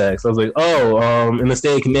sales tax? I was like, oh, in the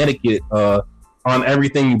state of Connecticut, on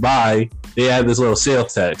everything you buy, they have this little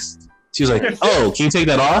sales tax. She was like, oh, can you take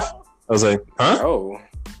that off? I was like, huh? Oh.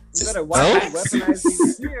 You better weaponize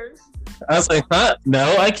these years. I was like, huh?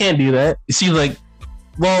 No, I can't do that. She's like,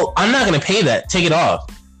 well, I'm not going to pay that. Take it off.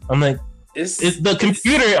 I'm like, the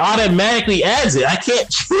computer automatically adds it. I can't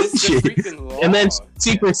change it. And then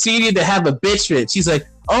she proceeded to have a bitch fit. She's like,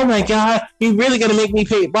 oh my God, you really going to make me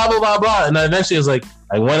pay blah, blah, blah, blah. And I eventually was like,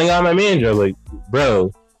 I went and got my manager. I was like,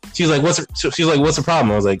 bro. She's like, what's the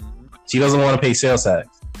problem? I was like, she doesn't want to pay sales tax.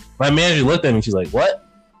 My manager looked at me. She's like, what?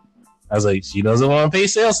 I was like, she doesn't want to pay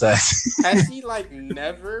sales tax. Has she like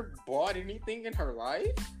never bought anything in her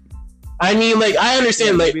life? I mean, like, I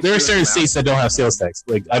understand, like, there are certain states that don't have sales tax.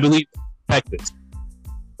 Like, I believe Texas.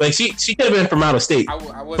 Like, she could have been from out of state. I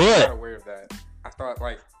wasn't not aware of that. I thought,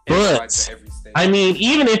 like, every state. I mean,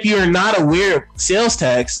 even if you're not aware of sales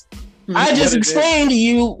tax, I just explained to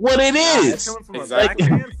you what it is. It's coming from a black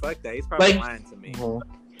man? Fuck that. He's probably lying to me.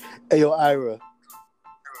 Hey, yo, Ira.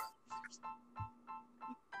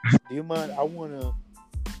 Do you mind?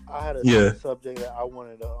 I had a subject that I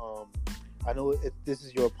wanted to. I know this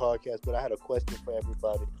is your podcast, but I had a question for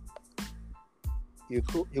everybody. You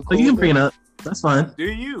cool? You can bring it up. That's fine.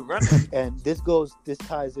 Do you run it? And this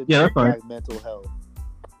ties into black mental health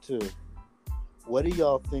too. What do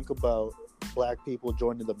y'all think about black people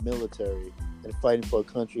joining the military and fighting for a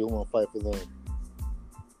country who won't fight for them?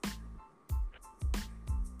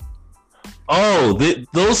 Oh,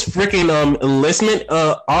 those freaking enlistment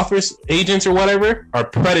offers agents or whatever are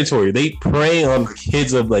predatory. They prey on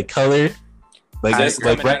kids of like color, like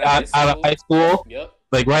right out of high school. Yep.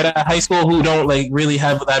 Like right out of high school who don't like really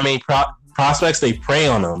have that many prospects. They prey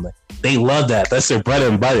on them. Like, they love that. That's their bread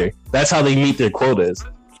and butter. That's how they meet their quotas.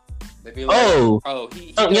 They be like,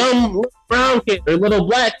 he young brown kid or little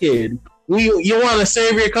black kid. You want to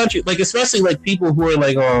save your country, like especially like people who are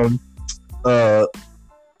like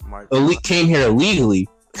came here illegally,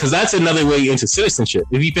 because that's another way into citizenship.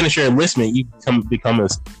 If you finish your enlistment, you become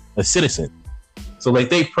a citizen. So like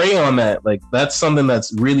they prey on that. Like that's something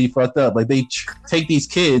that's really fucked up. Like they take these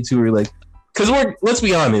kids who are like, because let's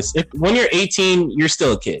be honest, when you're 18, you're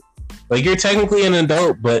still a kid. Like you're technically an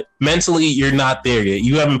adult, but mentally you're not there yet.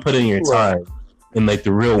 You haven't put in your time in like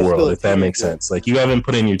the real world, if that makes sense. Like you haven't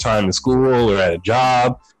put in your time in school or at a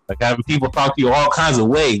job. Like having people talk to you all kinds of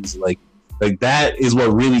ways. Like that is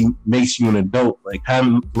what really makes you an adult. Like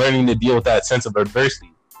learning to deal with that sense of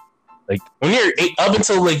adversity. Like when you're up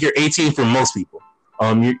until like you're 18 for most people,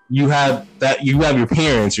 you have your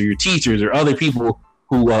parents or your teachers or other people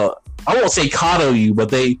who I won't say coddle you, but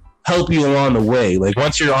they help you along the way. Like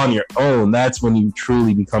once you're on your own, that's when you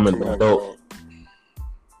truly become an adult.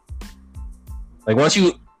 Like once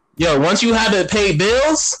you have to pay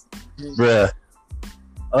bills, bruh.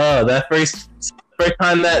 That first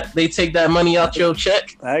time that they take that money out your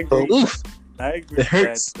check, I agree. Oof. I agree. It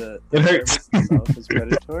hurts. That It hurts. service itself is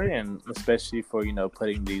predatory, and especially for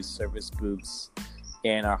putting these service booths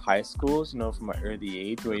in our high schools, from an early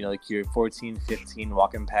age, where like you're 14, 15,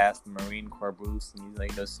 walking past the Marine Corps booths, and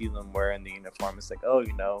you see them wearing the uniform. It's like, oh,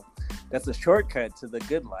 that's a shortcut to the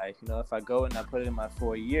good life. If I go and I put it in my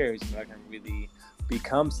 4 years, I can really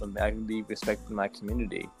become something. I can be respected in my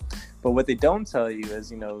community. But what they don't tell you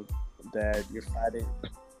is, that you're fighting.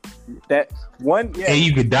 That one, yeah, and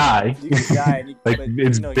you could die. You could die, and like but,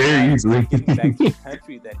 it's very easily getting back to a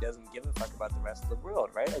country that doesn't give a fuck about the rest of the world,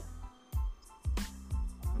 right?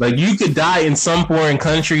 Like you could die in some foreign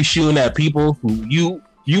country shooting at people who you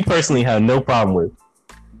personally have no problem with.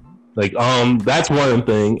 Like that's one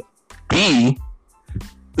thing. B,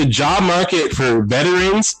 the job market for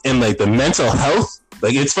veterans and like the mental health.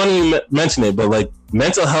 Like it's funny you mention it, but like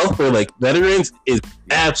mental health for like veterans is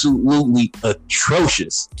absolutely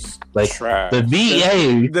atrocious. Like the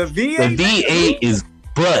VA is,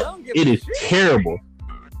 but it is terrible.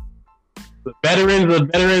 The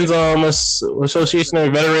Veterans Association or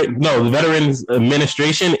the Veterans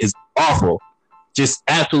Administration is awful, just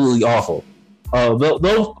absolutely awful.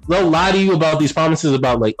 They'll lie to you about these promises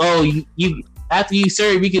about like, oh, you after you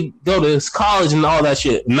serve, you could go to college and all that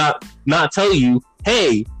shit. Not tell you,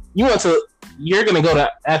 hey, you're gonna go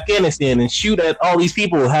to Afghanistan and shoot at all these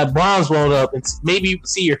people who have bombs blown up, and maybe you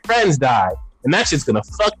see your friends die, and that shit's gonna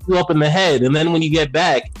fuck you up in the head. And then when you get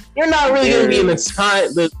back, you're not really gonna be in the time.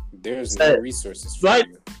 There's no resources for right?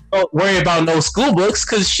 you. Don't worry about no school books,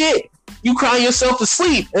 cause shit, you crying yourself to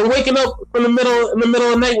sleep and waking up in the middle of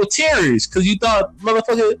the night with tears because you thought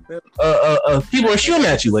motherfucker people are shooting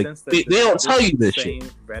at you. Like they don't tell you this shit.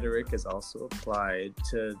 Same rhetoric is also applied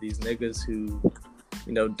to these niggas who,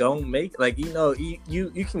 don't make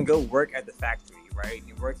you can go work at the factory, right?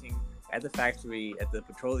 You're working at the factory at the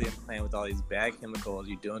petroleum plant with all these bad chemicals.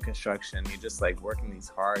 You're doing construction. You're just like working these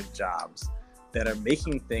hard jobs that are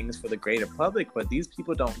making things for the greater public, but these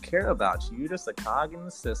people don't care about you. You're just a cog in the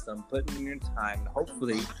system, putting in your time.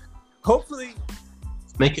 Hopefully,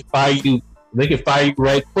 they can fire you. They can fire you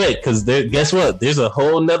right quick because guess what? There's a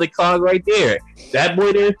whole nother cog right there. That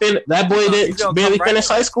boy didn't barely finish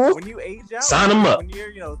high school. When you age out, sign him up. When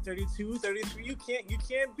you're 32, 33, you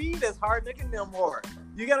can't be this hard nigga no more.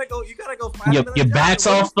 You gotta go find your back's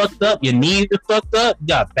all fucked up. Your knees are fucked up. You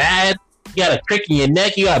got a crick in your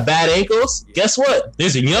neck. You got bad ankles. Yeah. Guess what?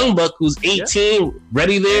 There's a young buck who's 18,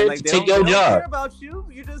 ready there to take your job. They don't care about you.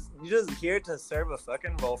 You're just here to serve a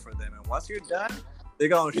fucking role for them. And once you're done, they're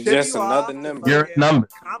gonna ship just you another off number. You're a number.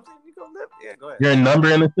 Yeah, go ahead. You're a number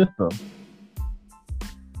in the system.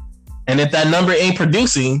 And if that number ain't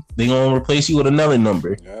producing, they're gonna replace you with another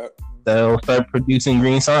number. Yep. That'll start producing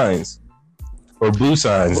green signs or blue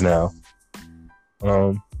signs now.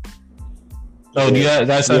 Do you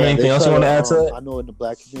guys have anything else you want to add to it? I know in the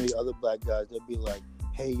black community, other black guys, they'll be like,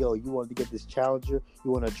 hey, yo, you want to get this Challenger?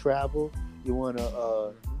 You want to travel? You want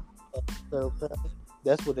to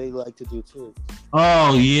that's what they like to do too.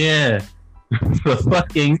 Oh yeah,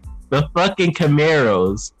 the fucking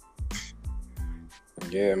Camaros.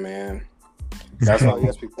 Yeah, man. That's how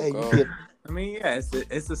most people go. I mean, yeah,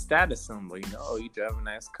 it's a status symbol, you know. Oh, you drive a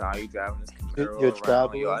nice car, you driving this Camaro You're around.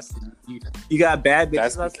 traveling. Yo, you got bad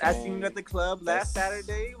bitches. That's I seen you became- at the club last that's-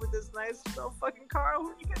 Saturday with this nice fucking car.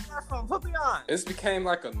 Where you get that from? Put me on. It's became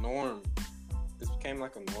like a norm.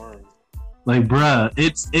 Like, bruh,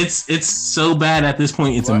 it's so bad at this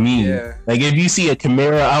point. It's a What? meme. Yeah. Like, if you see a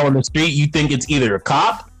Camaro out on the street, you think it's either a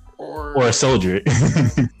cop or a soldier,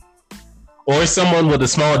 or someone with a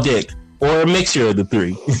small dick, or a mixture of the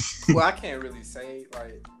three. Well, I can't really say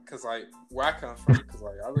like, cause like where I come from, cause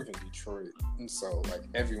like I live in Detroit, and so like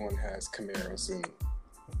everyone has Camaros and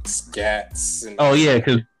Scats. And Oh yeah,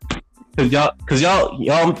 cause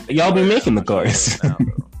y'all be making the cars.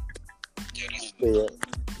 Yeah.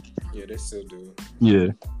 Yeah, they still do. Yeah,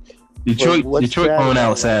 Detroit What's going sad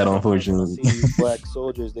out is, sad, like, unfortunately. see black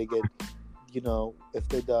soldiers, they get, you know, if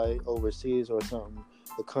they die overseas or something,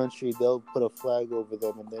 the country, they'll put a flag over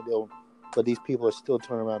them, and then they'll. But these people are still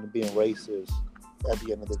turning around and being racist at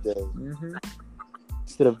the end of the day, Mm-hmm.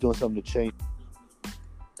 instead of doing something to change.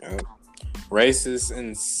 Racist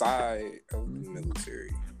inside of the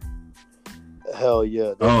military. Hell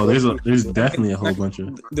yeah. Oh, there's definitely a whole bunch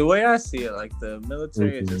of. The way I see it, like the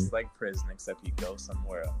military is Mhm. just like prison, except you go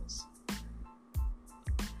somewhere else.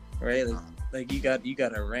 Right? Like you got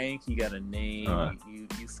a rank, you got a name,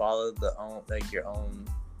 you follow your own,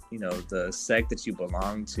 you know, the sect that you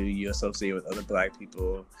belong to, you associate with other black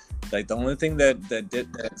people. Like the only thing that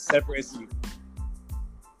separates you.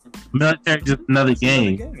 Military just another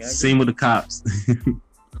gang. gang, I agree. Same with the cops.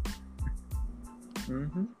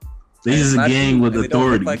 Mm-hmm. This is a gang with They don't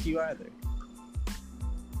authority. look like you either.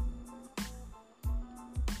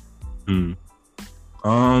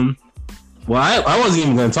 Well, I wasn't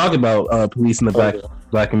even going to talk about police in the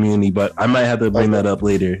black community, but I might have to bring that up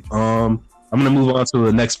later. I'm going to move on to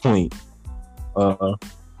the next point. What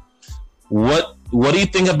do you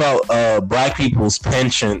think about black people's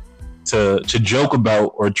penchant to joke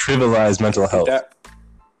about or trivialize mental health?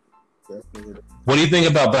 What do you think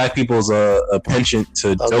about black people's penchant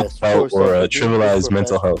to joke about or trivialize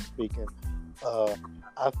mental health? Speaking,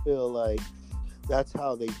 I feel like that's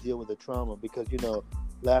how they deal with the trauma, because, you know,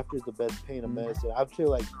 laughter is the best pain of medicine. I feel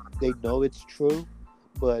like they know it's true,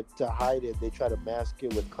 but to hide it, they try to mask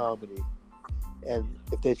it with comedy. And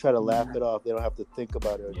if they try to laugh it off, they don't have to think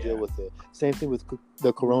about it or deal with it. Same thing with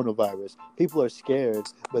the coronavirus. People are scared,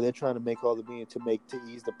 but they're trying to make all the meaning to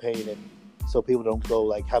ease the pain, and so people don't go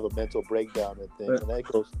like have a mental breakdown and things. And that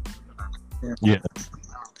goes. Yeah.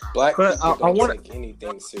 Black But people I don't wanna- take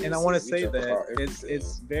anything seriously. And I want to We say joke about that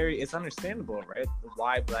everything. it's understandable, right?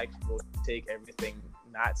 Why black people take everything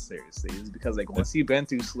not seriously is because, like, once you've been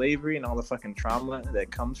through slavery and all the fucking trauma that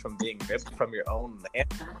comes from being ripped from your own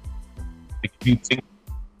land.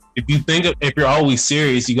 If you're always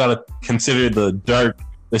serious, you gotta consider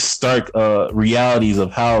the stark realities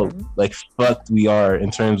of how like fucked we are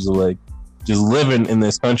in terms of like just living in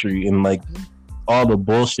this country and like all the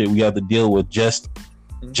bullshit we have to deal with just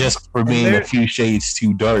for being a few shades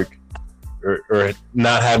too dark or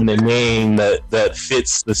not having a name that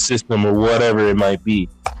fits the system or whatever it might be.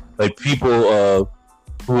 Like people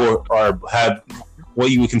who have what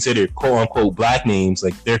you would consider quote unquote black names,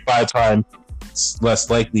 like they're 5 times less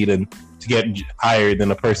likely to get hired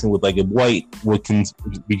than a person with like a white would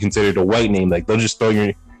be considered a white name. Like they'll just throw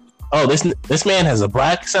this man has a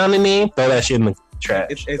black sounding name, throw that shit in the trash.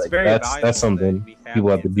 It's like, very that's something that people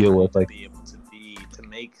have to deal with. Like, be able to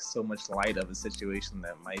make so much light of a situation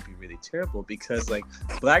that might be really terrible, because like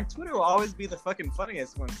Black Twitter will always be the fucking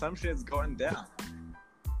funniest when some shit's going down.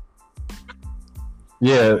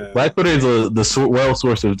 yeah, Black Twitter is the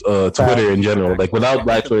source of Twitter in general. Like without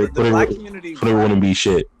Black Twitter, The black community Twitter wouldn't be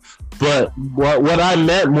shit. But what I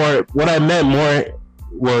meant more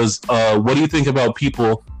was what do you think about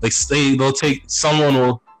people like say someone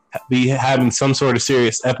will be having some sort of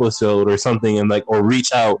serious episode or something and like or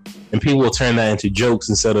reach out and people will turn that into jokes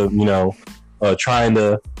instead of trying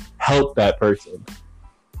to help that person.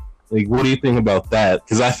 Like what do you think about that?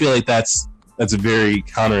 Because I feel like that's very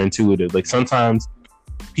counterintuitive. Like sometimes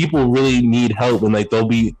people really need help and like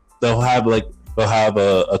they'll have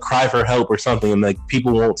a cry for help or something and like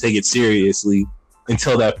people won't take it seriously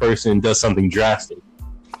until that person does something drastic.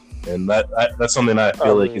 And that's something I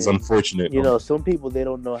feel like is unfortunate. You know, some people, they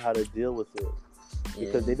don't know how to deal with it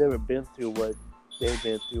because they've never been through what they've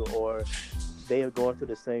been through, or they are going through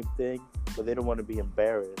the same thing, but they don't want to be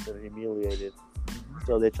embarrassed and humiliated.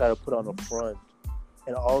 So they try to put on a front.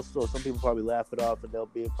 And also, some people probably laugh it off and they'll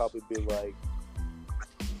probably be like,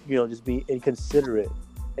 just be inconsiderate.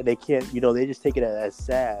 And they can't, they just take it as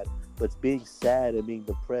sad. But being sad and being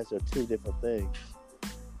depressed are two different things.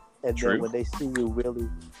 and True. then when they see you really,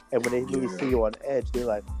 and when they really see you on edge, they're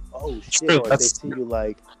like, "Oh shit!" True, Or if they see you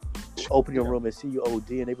like open your room and see you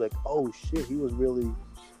OD, and they be like, "Oh shit, he was really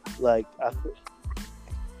like,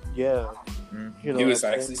 yeah." You know, He was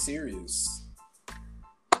actually serious.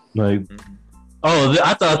 Like,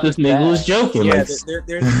 I thought this nigga was joking. Yeah, like,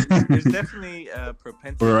 there's definitely a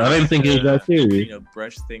propensity. Bro, I didn't think it was that serious. You know,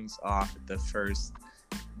 brush things off at the first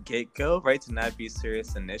get go, right? To not be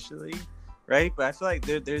serious initially, right? But I feel like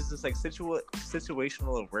there's this like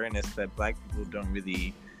situational awareness that Black people don't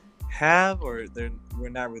really have, or we're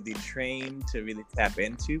not really trained to really tap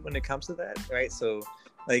into when it comes to that, right? So,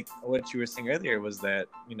 like what you were saying earlier was that,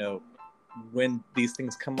 you know, when these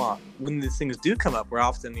things do come up, we're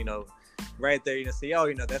often, you know, right there, you know, say, oh,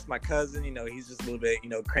 you know, that's my cousin, you know, he's just a little bit, you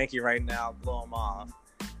know, cranky right now, blow him off.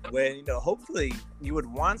 When, you know, hopefully you would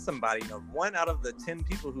want somebody, you know, 1 out of the 10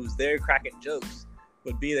 people who's there cracking jokes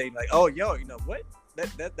would be there, like, oh, yo, you know, what?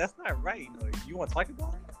 That's not right. You know, you want to talk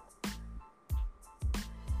about it?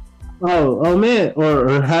 Oh man,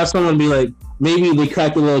 or have someone be like, maybe they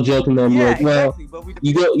crack a little joke and then like, well,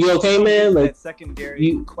 exactly. But you okay, man? Like, that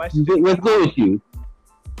secondary question. What's good with you?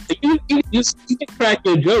 You can crack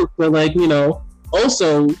your joke, but like, you know,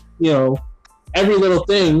 also, you know, every little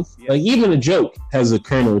thing, like even a joke has a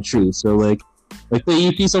kernel of truth. So like say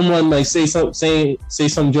you see someone like say some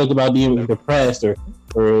joke about being depressed or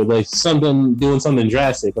like doing something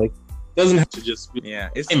drastic, like doesn't have to just be, hey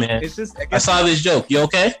man, it's just, I saw this joke, you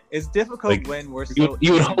okay? It's difficult like, when we're so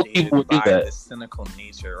you would hope people would do that. The cynical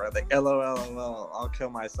nature, right? Like LOL, I'll kill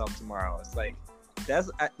myself tomorrow. It's like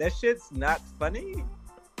that shit's not funny.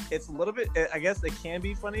 It's a little bit, I guess it can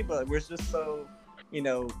be funny, but we're just so, you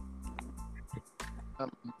know,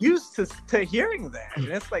 used to hearing that, and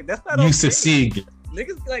it's like that's not used okay. to seeing it.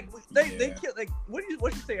 Niggas like they kill, like what you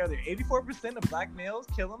say earlier? 84% of Black males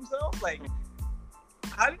kill themselves. Like,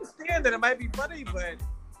 I understand that it might be funny, but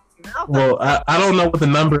now. Well, I don't know what the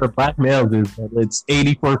number of Black males is, but it's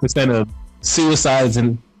 84% of suicides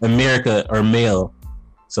in America are male.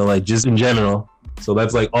 So like just in general, so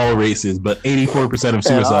that's like all races, but 84% of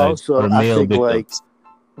suicides are male victims. Like,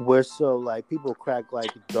 we're so like people crack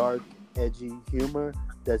like dark, edgy humor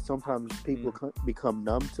that sometimes people become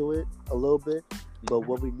numb to it a little bit. But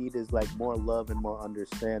what we need is like more love and more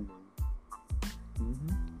understanding.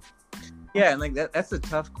 Yeah, and like that's a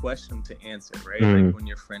tough question to answer, right? Like when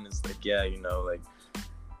your friend is like, yeah, you know, like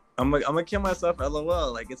I'm gonna kill myself,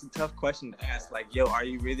 LOL. Like it's a tough question to ask. Like, yo, are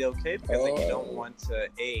you really okay? Because like you don't want to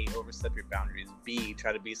A, overstep your boundaries, B,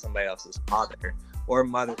 try to be somebody else's father or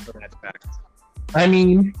mother for that fact. I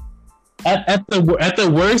mean, at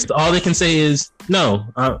the worst, all they can say is no,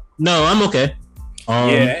 I'm okay.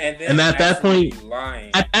 And at that point,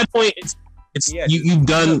 it's you've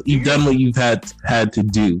done what you've had to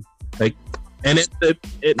do. Like, and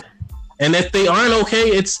if they aren't okay,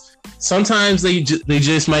 it's sometimes they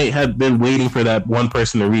just might have been waiting for that one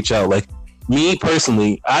person to reach out. Like me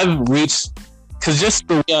personally, I've reached, because just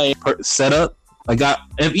the way I set up,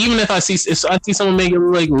 even if I see someone make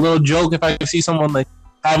like a little joke, if I see someone like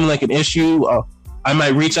having like an issue, I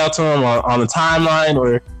might reach out to them on the timeline,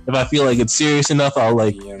 or if I feel like it's serious enough, I'll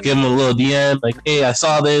like give them a little DM, like, hey, I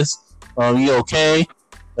saw this, you okay?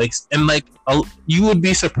 Like, and like you would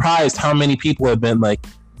be surprised how many people have been like,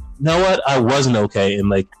 you know what, I wasn't okay, and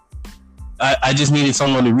like I just needed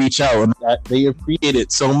someone to reach out, and they appreciate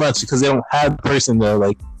it so much because they don't have the person to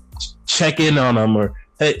like check in on them, or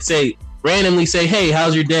randomly say, hey,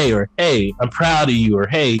 how's your day, or hey, I'm proud of you, or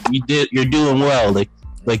hey, you're doing well. Like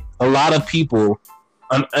a lot of people,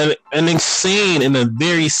 an insane and a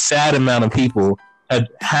very sad amount of people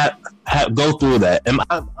have go through that, and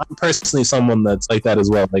I'm personally someone that's like that as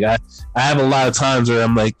well. Like I have a lot of times where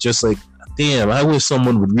I'm like, just like, damn, I wish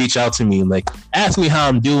someone would reach out to me and like ask me how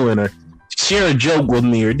I'm doing, or share a joke with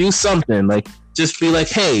me, or do something. Like just be like,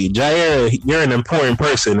 hey, Jair, you're an important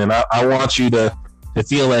person, and I want you to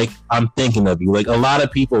feel like I'm thinking of you. Like a lot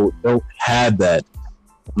of people don't have that.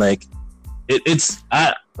 Like this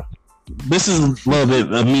is a little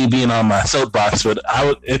bit of me being on my soapbox, but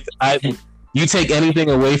you take anything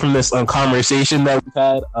away from this conversation that we've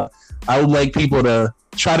had, I would like people to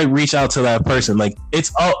try to reach out to that person. Like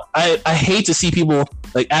it's all, I hate to see people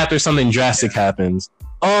like after something drastic happens.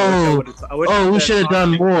 We should have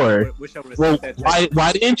done more. Well,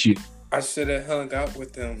 why didn't you? I should have hung out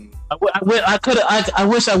with them. I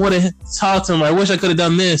wish I would have talked to them. I wish I could have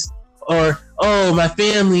done this. Or, my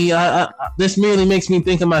family. This merely makes me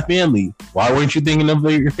think of my family. Why weren't you thinking of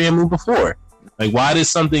your family before? Like, why does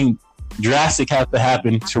something drastic have to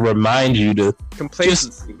happen to remind you to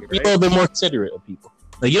complacency, just be a little bit more considerate of people?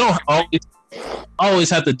 Like, you don't always always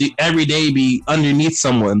have to do every day be underneath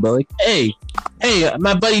someone, but like, hey,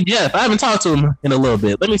 my buddy Jeff, I haven't talked to him in a little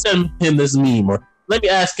bit. Let me send him this meme, or let me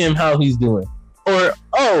ask him how he's doing. Or,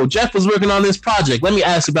 oh, Jeff was working on this project. Let me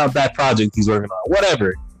ask about that project he's working on.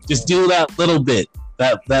 Whatever. Just do that little bit.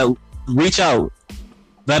 That reach out.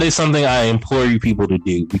 That is something I implore you people to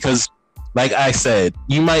do, because like I said,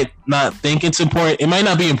 you might not think it's important. It might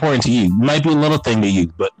not be important to you. It might be a little thing to you,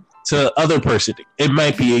 but to other person, it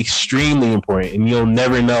might be extremely important, and you'll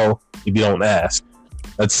never know if you don't ask.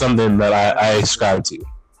 That's something that I ascribe to.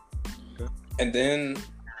 And then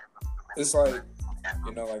it's like,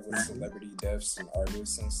 like with celebrity deaths and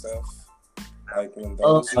artists and stuff, like when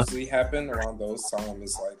those usually happen around those times,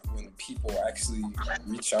 it's like when people actually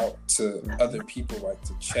reach out to other people, like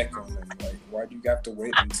to check on them. Like, why do you have to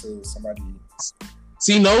wait until somebody?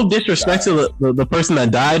 See, no disrespect to the person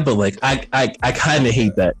that died, but like I kind of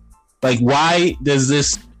hate that. Like, why does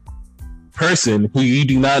this person who you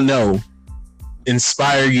do not know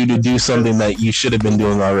inspire you to do something that you should have been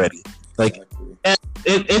doing already? Like,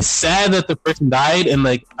 it's sad that the person died, and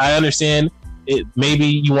like I understand it. Maybe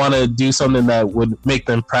you want to do something that would make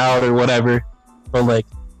them proud or whatever, but like,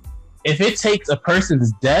 if it takes a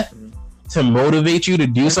person's death to motivate you to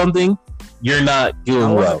do something, you're not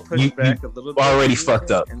doing well. You already fucked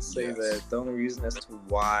up. And say that the only reason as to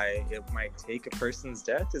why it might take a person's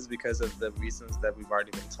death is because of the reasons that we've already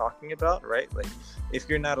been talking about, right? Like, if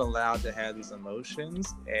you're not allowed to have these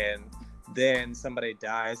emotions, and then somebody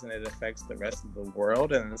dies and it affects the rest of the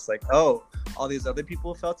world, and it's like, oh, all these other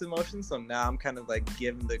people felt emotions, so now I'm kind of like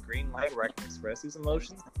given the green light where I can express these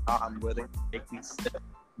emotions. I'm willing to take these steps.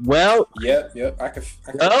 Well, yep, I can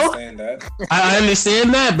understand that. I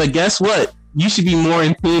understand that, but guess what? You should be more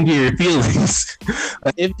in tune to your feelings.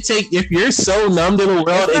 If you're so numb to the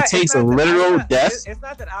world, it takes a literal death. It's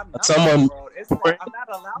not that I'm numb someone to the world. It's that I'm not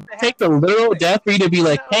allowed to take a literal death for you to be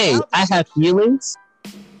like, hey, I have feelings.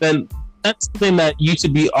 Then that's something that you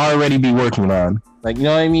should already be working on. Like, you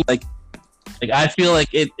know what I mean? Like I feel like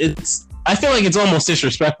it's almost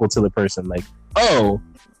disrespectful to the person. Like, oh,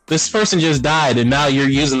 this person just died, and now you're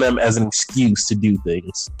using them as an excuse to do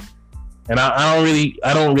things. And I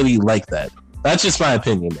don't really like that. That's just my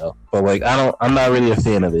opinion, though. But like, I'm not really a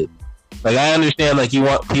fan of it. Like, I understand, like,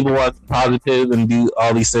 people want positive and do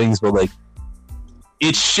all these things, but like,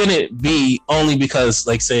 it shouldn't be only because,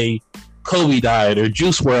 like, say, Kobe died, or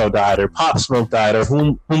Juice WRLD died, or Pop Smoke died, or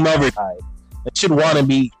whomever died. It should want to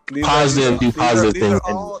be positive, do positive things.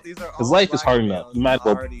 Because life is hard enough. You might as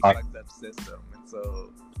well be fucked up system, and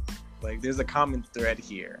so, like, there's a common thread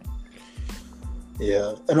here.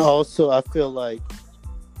 Yeah, and also I feel like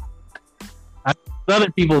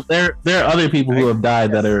other people. There are other people who have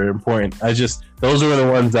died that are important. Those are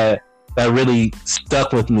the ones that really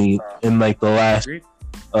stuck with me in like the last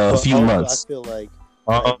few months. I feel like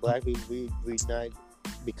Black people, we unite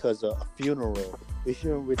because of a funeral. We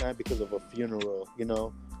shouldn't unite because of a funeral.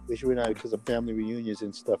 We should unite because of family reunions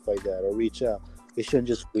and stuff like that, or reach out. We shouldn't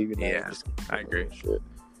just leave united. Yeah, I agree. Shit.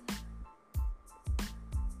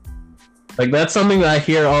 Like, that's something that I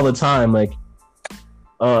hear all the time. Like,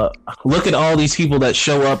 look at all these people that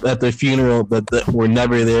show up at the funeral that were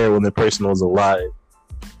never there when the person was alive.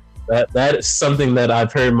 That is something that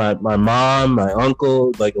I've heard my mom, my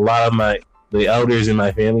uncle, like a lot of the elders in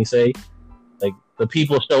my family say. Like, the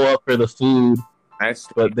people show up for the food,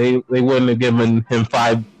 but they wouldn't have given him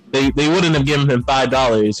They wouldn't have given him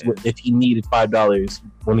 $5 if he needed $5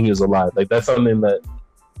 when he was alive. Like, that's something that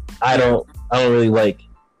I don't really like.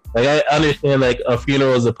 Like, I understand, like, a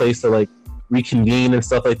funeral is a place to, like, reconvene and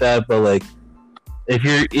stuff like that, but, like, if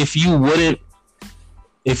you weren't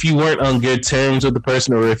on good terms with the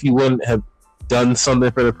person, or if you wouldn't have done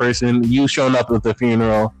something for the person, you showing up at the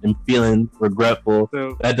funeral and feeling regretful,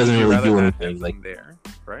 so that doesn't really do anything. Like, there,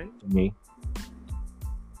 right? To me.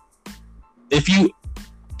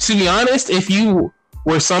 To be honest, if you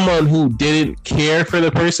were someone who didn't care for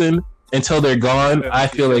the person until they're gone, I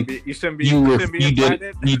feel like you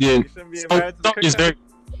did.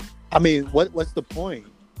 I mean, what's the point?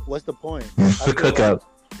 What's the point? The cookout.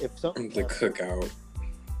 The cookout.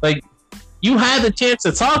 Like, you had the chance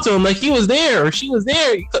to talk to him. Like, he was there or she was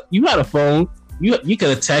there. You had a phone. You could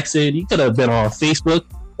have texted. You could have been on Facebook.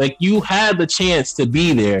 Like, you had the chance to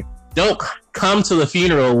be there. Don't come to the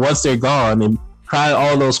funeral once they're gone and cry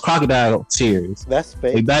all those crocodile tears. That's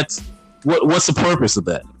fake. Like, that's what's the purpose of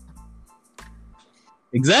that?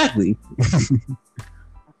 Exactly.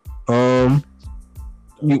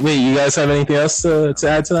 Wait, you guys have anything else to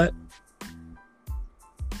add to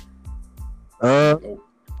that?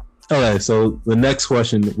 Okay, so the next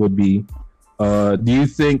question would be, do you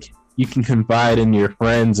think you can confide in your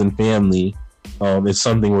friends and family if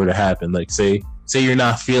something were to happen, like say you're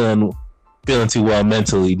not feeling too well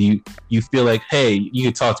mentally, do you feel like, hey, you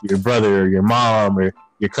could talk to your brother or your mom or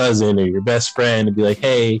your cousin or your best friend and be like,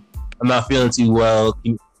 hey, I'm not feeling too well.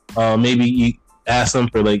 Maybe you ask them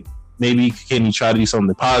for like, maybe can you try to do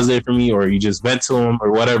something positive for me, or you just vent to them,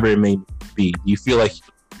 or whatever it may be. You feel like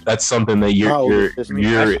that's something that you're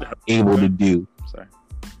able to do. Sorry.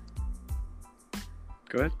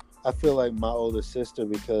 Go ahead. I feel like my older sister,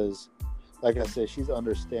 because, like I said, she's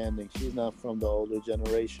understanding. She's not from the older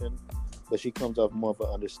generation, but she comes off more of an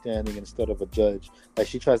understanding instead of a judge. Like,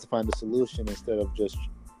 she tries to find a solution instead of just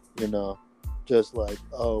like,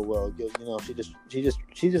 oh well,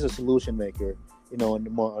 she's just a solution maker,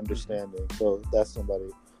 and more understanding. So that's somebody.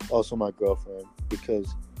 Also, my girlfriend,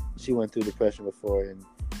 because she went through depression before,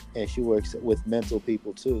 and she works with mental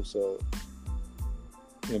people too. So,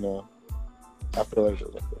 I feel like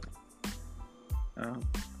it was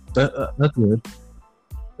that's good.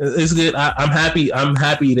 It's good. I'm happy. I'm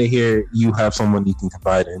happy to hear you have someone you can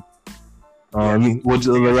confide in. Would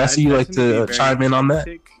the rest of you like to chime in on that?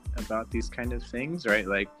 About these kind of things, right?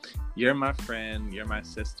 Like, you're my friend, you're my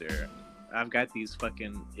sister. I've got these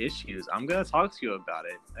fucking issues. I'm gonna talk to you about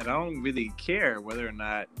it, and I don't really care whether or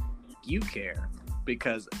not you care,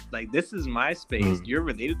 because like, this is my space. You're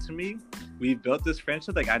related to me. We've built this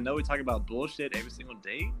friendship. Like, I know we talk about bullshit every single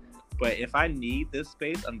day, but if I need this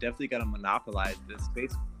space, I'm definitely gonna monopolize this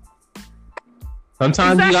space.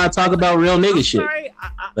 Sometimes you gotta talk about real nigga shit.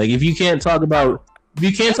 Like, if you can't talk about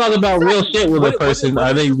real shit with a person,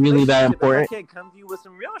 are they really that important? I can't come to you with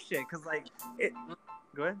some real shit, cause like it.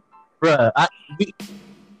 Go ahead. Bruh,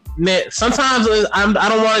 man, sometimes I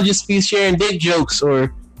don't want to just be sharing dick jokes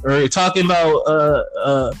or talking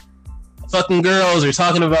about fucking girls or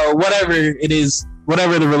talking about whatever it is,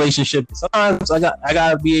 whatever the relationship is. Sometimes I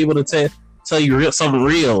gotta be able to tell you something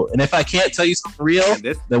real, and if I can't tell you something real,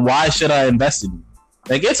 then why should I invest in you?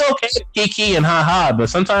 Like, it's okay to kiki and haha, but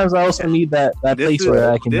sometimes I also need that place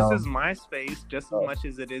where I can. This is my space just as much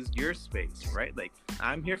as it is your space, right? Like,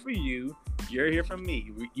 I'm here for you, you're here for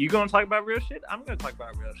me. You gonna talk about real shit? I'm gonna talk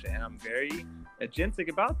about real shit, and I'm very agentic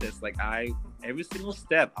about this. Like, every single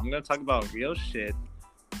step, I'm gonna talk about real shit,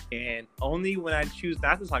 and only when I choose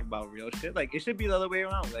not to talk about real shit. Like, it should be the other way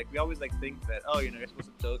around. Like, we always like think that, oh, you're supposed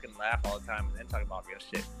to joke and laugh all the time and then talk about real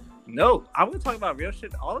shit. No, I'm gonna talk about real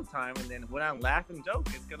shit all the time, and then when I laugh and joke,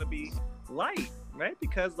 it's gonna be light, right?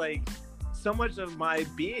 Because like, so much of my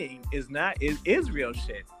being is real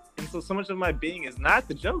shit, and so much of my being is not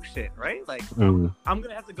the joke shit, right? Like, I'm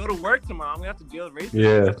gonna have to go to work tomorrow. I'm gonna have to deal with racism. I'm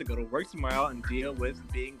gonna have to go to work tomorrow and deal with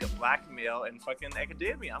being a black male in fucking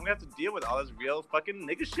academia. I'm gonna have to deal with all this real fucking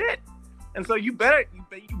nigga shit. And so you bet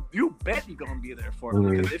you're gonna be there for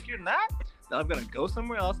me. Because if you're not, then I'm gonna go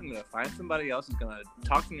somewhere else. I'm gonna find somebody else who's gonna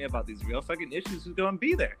talk to me about these real fucking issues, who's gonna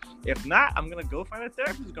be there. If not, I'm gonna go find a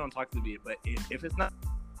therapist who's gonna talk to me. But if it's not,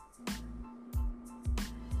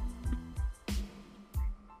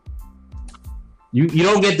 you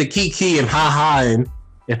don't get the kiki and ha and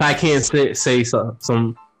if I can't say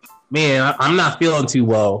some man, I'm not feeling too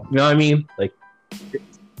well. You know what I mean? Like,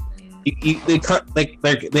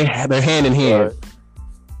 they're hand in hand.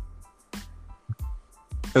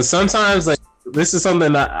 Because sometimes, like, this is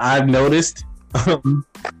something that I've noticed.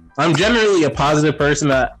 I'm generally a positive person.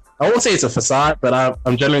 I won't say it's a facade, but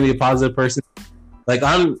I'm generally a positive person. Like,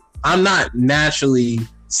 I'm not naturally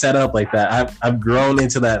set up like that. I've grown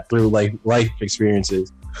into that through like life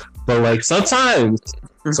experiences. But like, sometimes,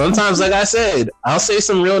 like I said, I'll say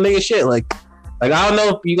some real nigga shit. Like I don't know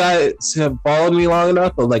if you guys have followed me long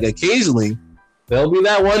enough, but like, occasionally there'll be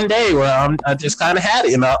that one day where I just kind of had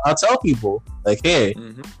it, and I'll tell people like, hey,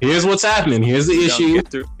 here's what's happening. Here's the issue.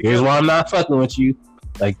 Here's why I'm not fucking with you.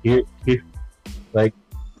 Like, here,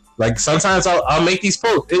 like sometimes I'll make these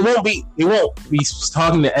posts. It won't be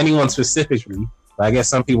talking to anyone specifically. But I guess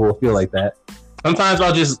some people will feel like that. Sometimes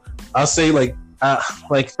I'll say like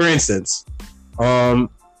for instance, I'm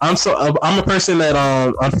a person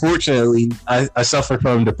that unfortunately I suffer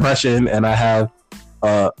from depression, and I have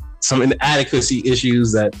some inadequacy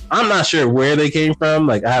issues that I'm not sure where they came from.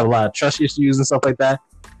 Like, I have a lot of trust issues and stuff like that,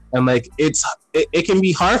 and like it can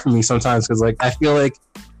be hard for me sometimes because like I feel like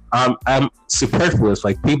I'm superfluous.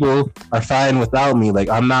 Like, people are fine without me. Like,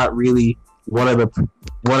 I'm not really one of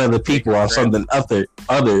the people on something other,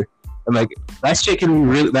 and like that shit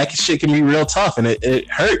can be real tough, and it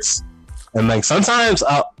hurts. And like, sometimes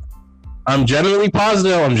I'm generally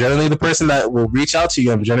positive. I'm generally the person that will reach out to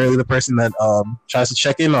you. I'm generally the person that tries to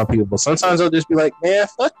check in on people. But sometimes I'll just be like, man,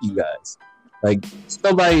 fuck you guys. Like,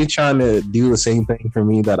 nobody trying to do the same thing for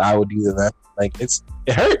me that I would do to them. Like, it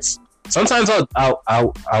hurts. Sometimes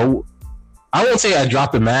I won't say I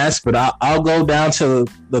drop the mask, but I'll go down to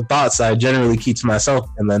the thoughts I generally keep to myself,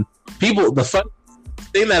 and then the fun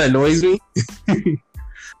thing that annoys me.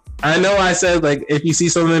 I know I said like if you see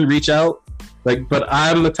something, reach out, like, but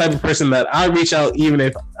I'm the type of person that I reach out even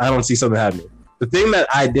if I don't see something happening. The thing that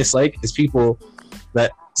I dislike is people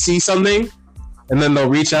that see something and then they'll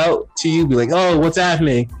reach out to you, be like, "Oh, what's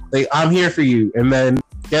happening? Like, I'm here for you," and then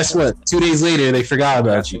guess what? 2 days later, they forgot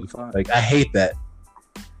about you. Like, I hate that.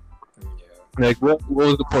 Like, what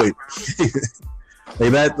was the point?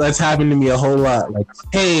 Like that's happened to me a whole lot. Like,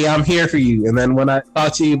 hey, I'm here for you, and then when I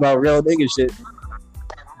talk to you about real nigga shit,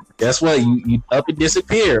 guess what? You up and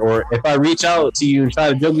disappear. Or if I reach out to you and try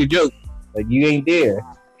to joke your joke, like you ain't there.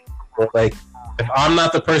 Or like if I'm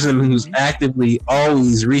not the person who's actively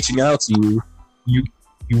always reaching out to you,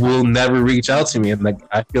 you will never reach out to me. And like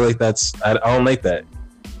I feel like I don't like that.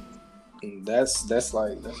 That's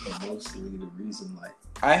mostly the reason. Like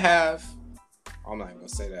I'm not even gonna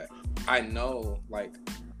say that. I know like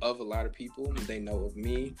of a lot of people, they know of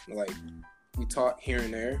me. Like we talk here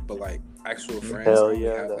and there, but like actual friends, I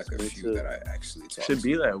have like a few that I actually talk Should to.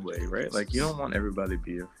 be that way, right? Like you don't want everybody to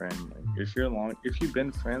be your friend. Like if you've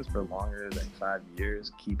been friends for longer than 5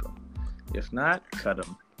 years, keep them. If not, cut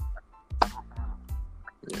them.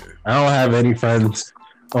 Yeah. I don't have any friends,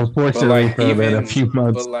 unfortunately, like, for a few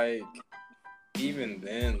months. But like even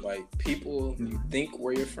then, like people you think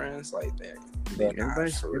were your friends, like they're not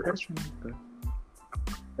for real.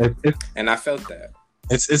 And I felt that.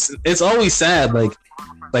 It's always sad. Like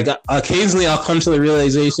occasionally I'll come to the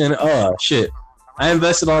realization, oh shit, I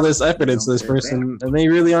invested all this effort into this person, and they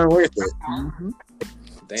really aren't worth it. Mm-hmm.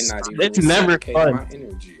 They not even. It's never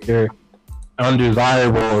fun. You're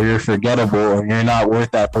undesirable, or you're forgettable, or you're not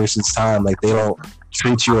worth that person's time. Like they don't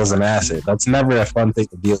treat you as an asset. That's never a fun thing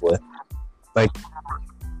to deal with. Like,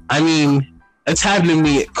 I mean, it's happened to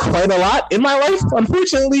me quite a lot in my life,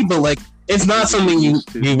 unfortunately. But like, it's not something you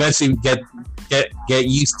eventually get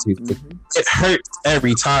used to. Mm-hmm. It hurts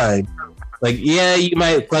every time. Like, yeah, you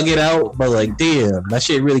might plug it out, but like, damn, that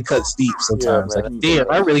shit really cuts deep sometimes. Yeah, like,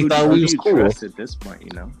 damn, I really thought we was cool. At this point,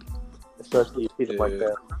 you know, especially if people like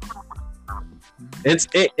that.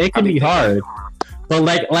 It can be hard, but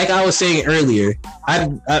like I was saying earlier,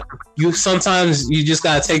 you sometimes you just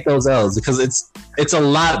gotta take those L's because it's a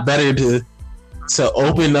lot better to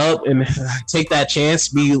open up and take that chance,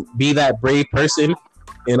 be that brave person,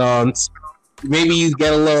 and maybe you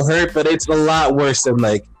get a little hurt, but it's a lot worse than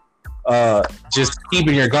like just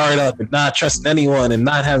keeping your guard up and not trusting anyone and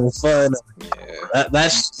not having fun. Yeah.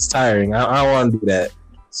 That's just tiring. I don't want to do that.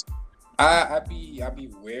 I be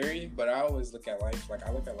wary, but I always look at life like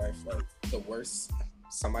the worst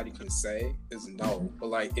somebody can say is no. But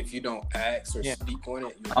like if you don't ask or speak on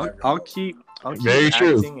it, I'll keep very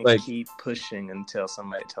true. Acting and like, keep pushing until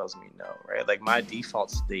somebody tells me no. Right? Like my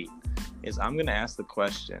default state is I'm gonna ask the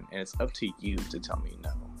question, and it's up to you to tell me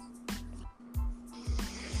no.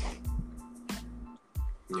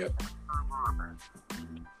 Yep.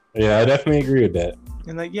 Yeah, I definitely agree with that.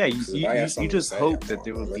 And like, yeah, you just hope that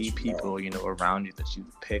there will be you people, know. Around you that you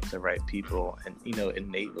pick the right people, and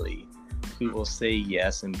innately, who will say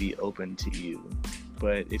yes and be open to you.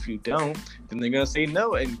 But if you don't, then they're gonna say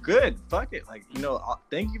no, and good, fuck it. Like,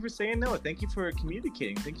 thank you for saying no. Thank you for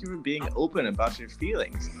communicating. Thank you for being open about your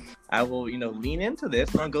feelings. I will, lean into this,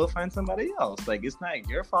 and I'll go find somebody else. Like, it's not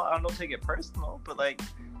your fault. I don't take it personal, but like,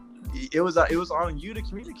 it was on you to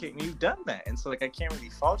communicate, and you've done that. And so like I can't really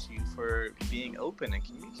fault you for being open and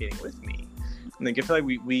communicating with me. And like I feel like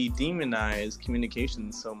we demonize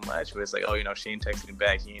communication so much, where it's like, oh, she ain't texting me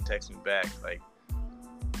back, he ain't texting me back. Like,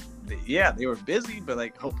 they were busy, but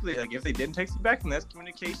like hopefully, like if they didn't text you back, then that's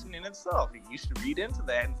communication in itself. You should read into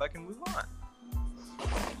that and fucking move on.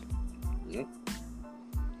 Yep.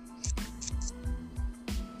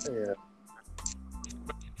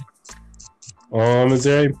 Yeah. Is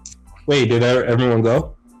there? Wait, did everyone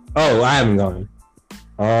go? Oh, I haven't gone.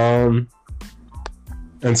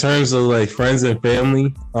 In terms of like friends and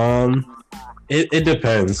family, it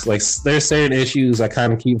depends. Like, there's certain issues I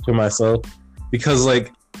kind of keep to myself because,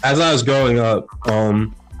 like, as I was growing up,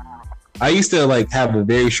 I used to like have a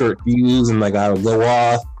very short fuse, and like I would go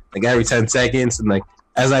off like every 10 seconds, and like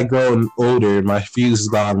as I grow older, my fuse has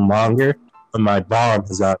gotten longer, but my bond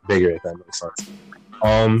has gotten bigger. If that makes sense.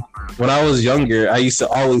 When I was younger, I used to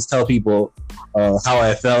always tell people how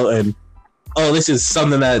I felt, and this is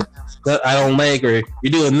something that I don't like, or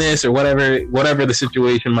you're doing this, or whatever the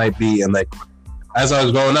situation might be. And like as I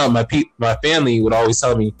was growing up, my family would always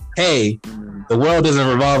tell me, "Hey, the world doesn't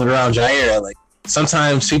revolve around Jair. Like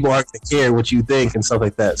sometimes people aren't gonna care what you think and stuff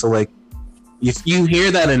like that." So like if you hear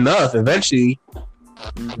that enough, eventually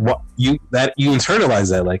what you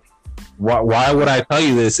internalize that. Like, why would I tell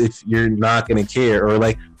you this if you're not gonna care? Or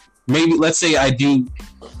like, maybe let's say I do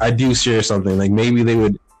share something. Like maybe they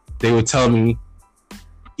would tell me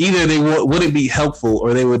either they wouldn't be helpful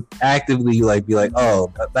or they would actively like be like,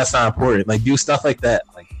 oh, that's not important. Like do stuff like that.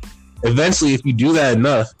 Like eventually, if you do that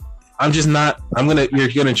enough, you're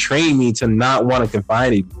gonna train me to not want to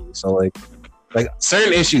confide in you. So like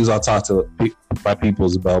certain issues I'll talk to my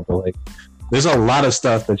peoples about, but like there's a lot of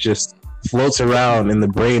stuff that just floats around in the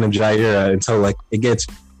brain of Jaira until like it gets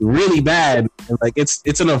really bad. And like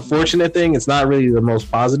it's an unfortunate thing. It's not really the most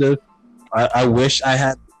positive. I wish I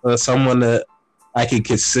had someone that I could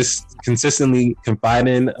consistently confide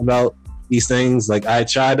in about these things. Like I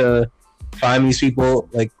try to find these people.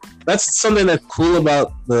 Like that's something that's cool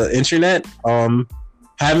about the internet.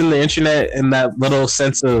 Having the internet and that little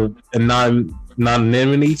sense of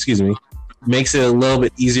anonymity, makes it a little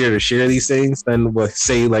bit easier to share these things than with,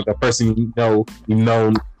 say, like a person you know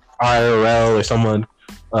IRL or someone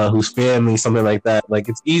whose family, something like that. Like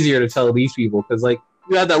it's easier to tell these people because like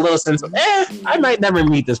you have that little sense of, I might never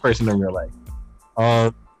meet this person in real life.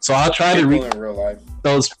 So I'll try to read in real life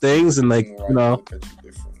those things and like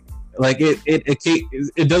like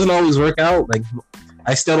it doesn't always work out. Like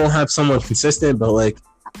I still don't have someone consistent, but like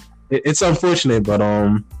it's unfortunate. But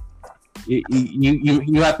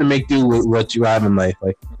you have to make do with what you have in life.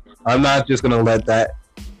 Like I'm not just gonna let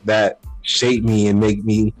that shape me and make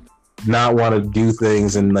me not want to do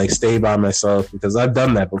things and like stay by myself because I've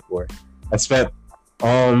done that before. I spent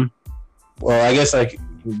well, I guess I could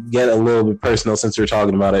get a little bit personal since we're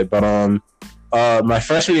talking about it, but my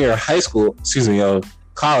freshman year of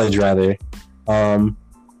college rather, I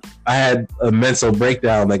had a mental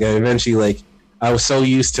breakdown. Like I eventually like I was so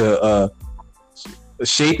used to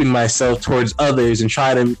shaping myself towards others and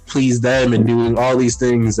try to please them and doing all these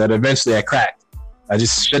things that eventually I cracked. I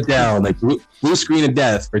just shut down, like blue screen of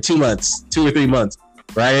death for 2 or 3 months,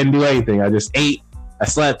 where I didn't do anything. I just ate, I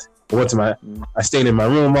slept, I stayed in my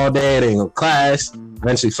room all day, I didn't go to class,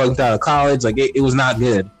 eventually flunked out of college. Like it was not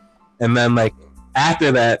good. And then like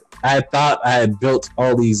after that, I thought I had built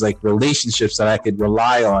all these like relationships that I could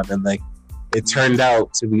rely on, and like it turned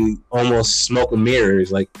out to be almost smoke and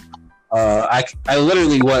mirrors. Like I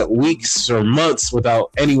literally went weeks or months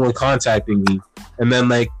without anyone contacting me, and then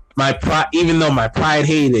like my pride, even though my pride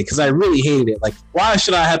hated it, because I really hated it. Like, why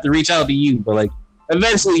should I have to reach out to you? But like,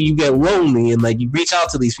 eventually you get lonely, and like you reach out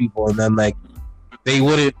to these people, and then like they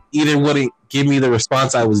wouldn't give me the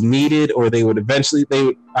response I was needed, or they would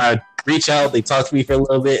reach out, they talk to me for a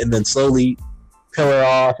little bit, and then slowly pillar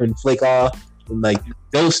off and flake off and like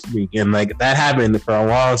ghost me. And like that happened for a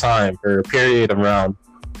long time, for a period of around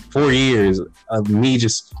 4 years of me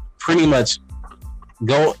just pretty much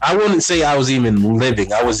I wouldn't say I was even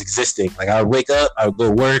living, I was existing. Like I would wake up, I would go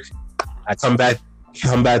to work, I'd come back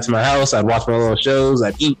to my house, I'd watch my little shows,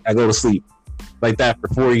 I'd eat, I'd go to sleep. Like that for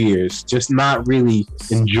 4 years, just not really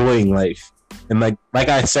enjoying life. And like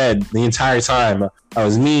I said, the entire time I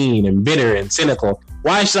was mean and bitter and cynical.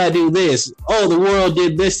 Why should I do this? Oh, the world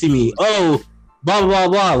did this to me. Oh, blah blah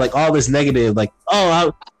blah. Like all this negative. Like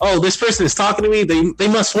this person is talking to me. They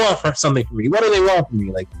must want something from me. What do they want from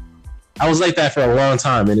me? Like I was like that for a long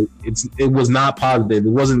time, and it was not positive. It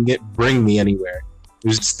wasn't bring me anywhere. It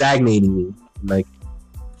was stagnating me. And like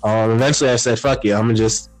eventually I said, fuck it. I'm gonna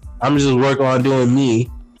just work on doing me.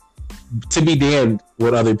 To be damned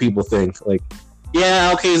what other people think. Like, yeah,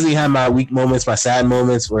 I occasionally have my weak moments, my sad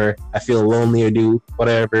moments where I feel lonely or do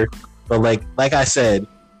whatever. But like I said,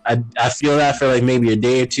 I feel that for like maybe a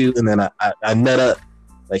day or two, and then I nut up.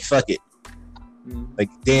 Like, fuck it. Like,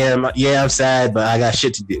 damn, yeah, I'm sad, but I got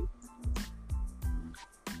shit to do.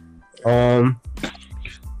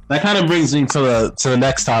 That kind of brings me to the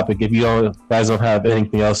next topic. If you guys don't have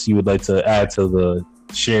anything else you would like to add to the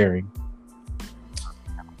sharing.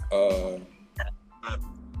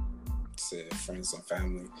 Friends and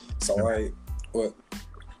family. So like,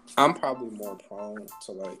 I'm probably more prone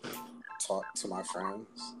to like talk to my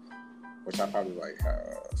friends, which I probably like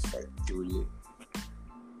have like 3,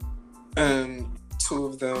 and 2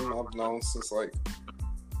 of them I've known since like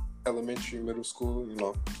elementary, middle school. You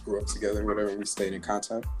know, grew up together, whatever. We stayed in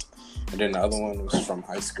contact, and then the other one was from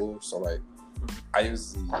high school. So like, I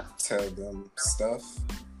usually tell them stuff,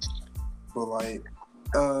 but like,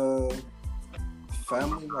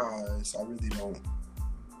 family wise, I really don't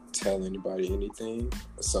tell anybody anything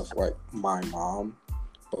except like my mom.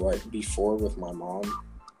 But like before with my mom,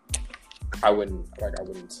 I wouldn't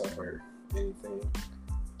tell her anything.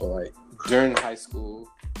 But like during high school,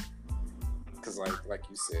 because like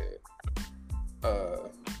you said,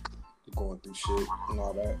 going through shit and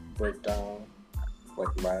all that breakdown,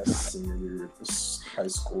 like last senior year of high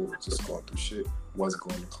school, just going through shit, was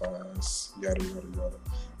going to class, yada yada yada,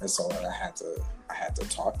 and so like, I had to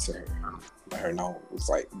talk to her, and let her know it was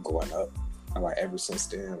like going up, and like ever since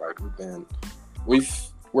then, like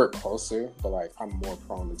we're closer, but like I'm more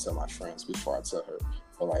prone to tell my friends before I tell her,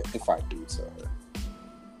 but like if I do tell her,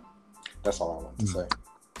 that's all I want to say.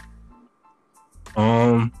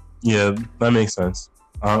 Yeah, that makes sense.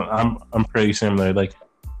 I'm pretty similar. Like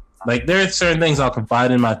there are certain things I'll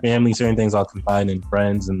confide in my family, certain things I'll confide in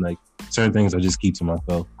friends, and like certain things I'll just keep to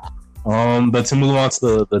myself. But to move on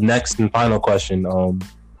to the next and final question,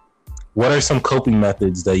 what are some coping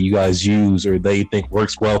methods that you guys use or that you think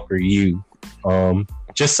works well for you?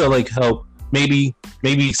 Just to like help, maybe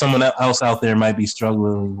someone else out there might be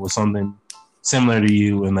struggling with something similar to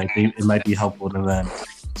you, and like it might be helpful to them.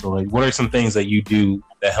 So like, what are some things that you do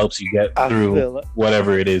that helps you get through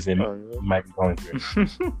whatever it is you might be going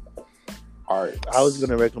through? Art. I was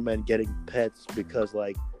gonna recommend getting pets because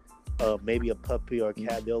like maybe a puppy or a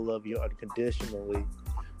cat, they'll love you unconditionally.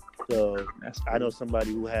 So I know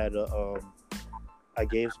somebody who had I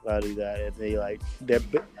gave somebody that, and they like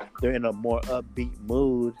they're in a more upbeat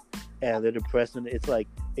mood, and they're depressed, and it's like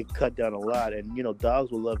it cut down a lot. And you know, dogs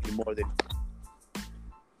will love you more than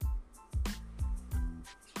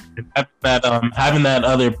having that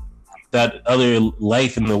other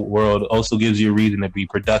life in the world also gives you a reason to be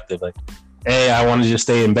productive. Like, hey, I want to just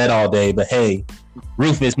stay in bed all day, but hey,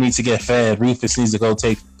 Rufus needs to get fed. Rufus needs to go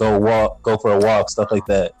for a walk, stuff like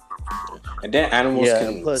that. And then animals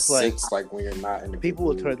can sense like when you're not in the people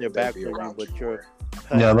will turn their back on you, but you're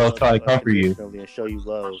they'll try to comfort you and show you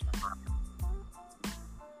love.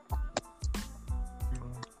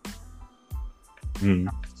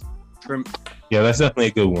 Yeah, that's definitely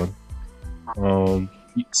a good one.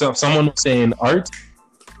 So someone was saying art.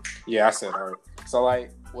 Yeah, I said art. So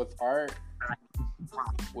like with art,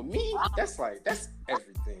 with me, that's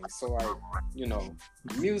everything. So like, you know,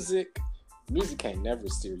 music can't never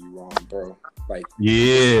steer you wrong, bro. Like,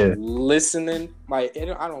 yeah, listening, like it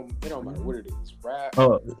don't matter what it is, rap,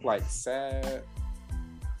 like sad.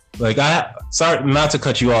 Like sorry not to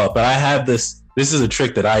cut you off, but I have this is a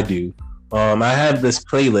trick that I do. I have this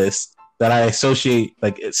playlist that I associate,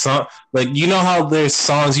 like it's like, you know how there's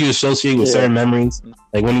songs you associate with certain memories.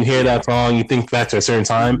 Like when you hear that song, you think back to a certain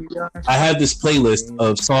time. I have this playlist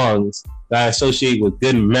of songs that I associate with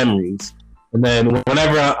good memories, and then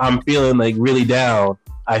whenever I'm feeling like really down,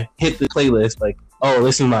 I hit the playlist. Like, oh,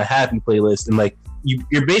 listen to my happy playlist, and like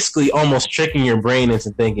you're basically almost tricking your brain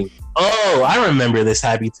into thinking, oh, I remember this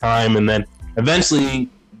happy time, and then eventually,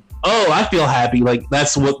 oh, I feel happy. Like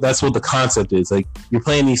that's what the concept is. Like you're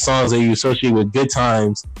playing these songs that you associate with good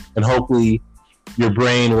times, and hopefully your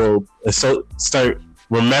brain will start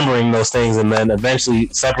remembering those things, and then eventually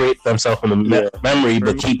separate themselves from the memory,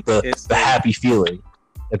 but keep the happy feeling.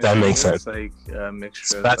 If that makes sense. It's like a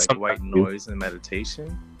mixture of like white noise and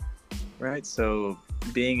meditation, right? So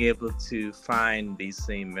being able to find these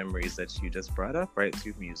same memories that you just brought up, right,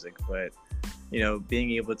 through music, but you know,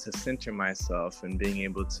 being able to center myself and being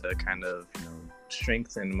able to kind of, you know,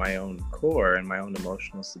 strengthen my own core and my own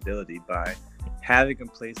emotional stability by having a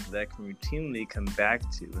place that I can routinely come back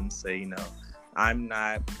to and say, you know, I'm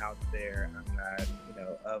not out there, I'm not, you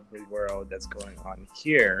know, of the world that's going on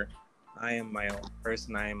here. I am my own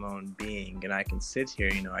person, I am my own being, and I can sit here,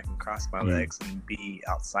 you know, I can cross my legs and be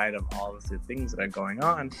outside of all of the things that are going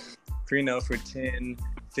on for, you know, for 10,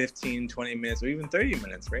 15, 20 minutes, or even 30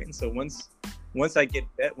 minutes, right? And so once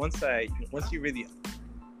you really,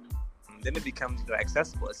 then it becomes, you know,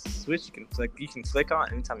 accessible. It's a switch you can flick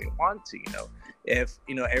on anytime you want to, you know. If,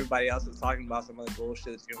 you know, everybody else is talking about some other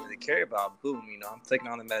bullshit that you don't really care about, boom, you know, I'm flicking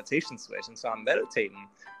on the meditation switch, and so I'm meditating.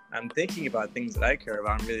 I'm thinking about things that I care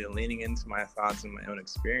about. I'm really leaning into my thoughts and my own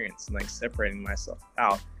experience and like separating myself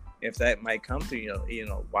out. If that might come through, you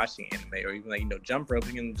know, watching anime, or even like, you know, jump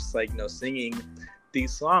roping and just like, you know, singing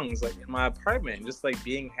these songs like in my apartment, and just like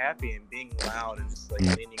being happy and being loud and just like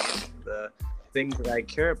leaning into the things that I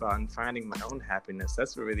care about and finding my own happiness.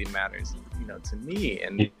 That's what really matters, you know, to me.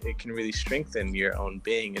 And it can really strengthen your own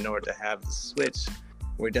being in order to have the switch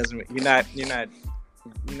where it doesn't, you're not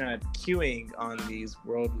queuing on these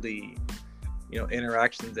worldly, you know,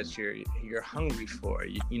 interactions that you're hungry for.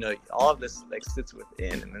 You know, all of this like sits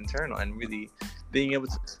within and internal, and really being able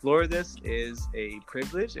to explore this is a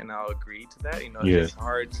privilege, and I'll agree to that. You know, it's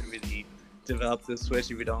hard to really develop this switch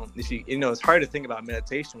if you know, it's hard to think about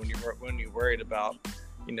meditation when you're worried about,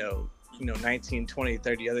 you know, 19, 20,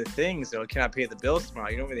 30 other things. You know, cannot pay the bills tomorrow.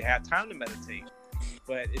 You don't really have time to meditate.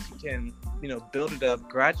 But if you can, you know, build it up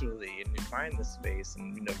gradually and you find the space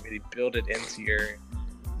and, you know, really build it into your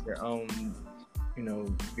own your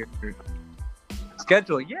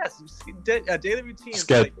schedule. Yes, a daily routine.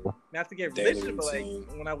 Schedule. Like, not to get religious, but like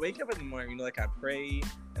when I wake up in the morning, like I pray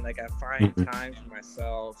and like I find time for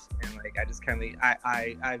myself, and like I just kind of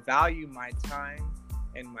I value my time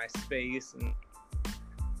and my space and.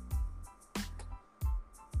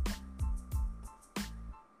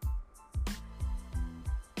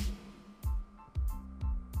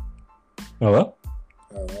 Hello?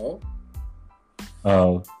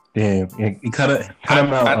 Oh, damn. You cut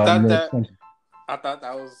him out. I thought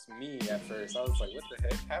that was me at first. I was like, what the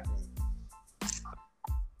heck happened?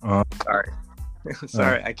 Sorry.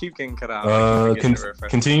 Sorry, I keep getting cut out.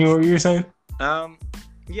 Continue what you were saying?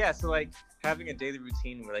 Yeah, so like having a daily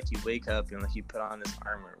routine where like you wake up and like you put on this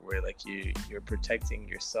armor where like you're protecting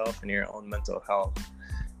yourself and your own mental health,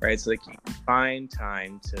 right? So like you find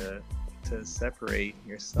time to separate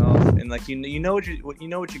yourself and like you know what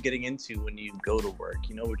you're getting into when you go to work.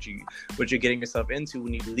 You know what you're getting yourself into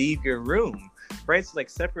when you leave your room, right? So like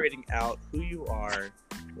separating out who you are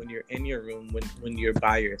when you're in your room, when you're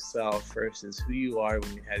by yourself versus who you are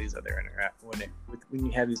when you have these other when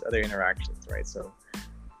you have these other interactions, right? So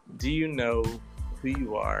do you know who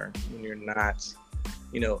you are when you're not,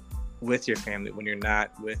 with your family, when you're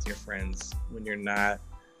not with your friends, when you're not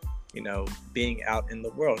being out in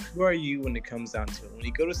the world? Who are you when it comes down to it? When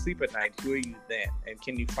you go to sleep at night, who are you then? And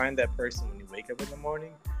can you find that person when you wake up in the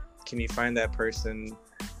morning? Can you find that person,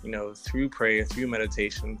 through prayer, through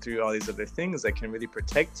meditation, through all these other things that can really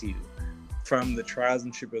protect you from the trials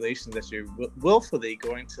and tribulations that you're willfully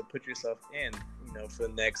going to put yourself in, for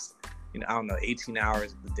the next, 18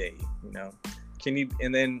 hours of the day, Can you,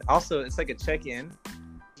 and then also it's like a check-in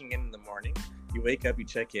in the morning. You wake up, you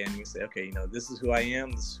check in, you say, okay, this is who I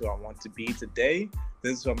am, this is who I want to be today,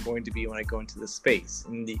 this is who I'm going to be when I go into the space.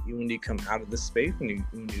 And when you come out of the space, when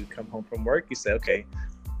you come home from work, you say, okay,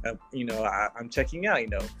 I'm checking out,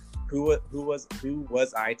 who was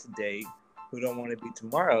I today, who do I want to be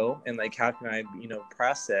tomorrow, and like how can I,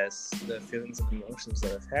 process the feelings and emotions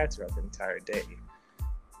that I've had throughout the entire day,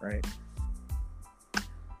 right?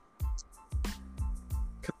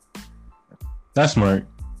 That's smart.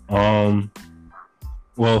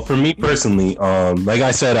 Well, for me personally, like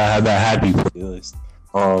I said, I have that happy playlist.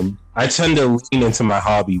 I tend to lean into my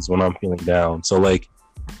hobbies when I'm feeling down. So, like,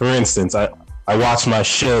 for instance, I watch my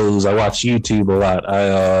shows. I watch YouTube a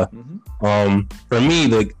lot. For me,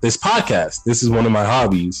 like this podcast, this is one of my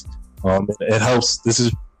hobbies. It helps. This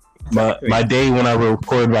is my day when I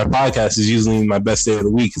record my podcast is usually my best day of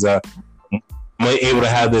the week because I'm able to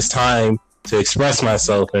have this time to express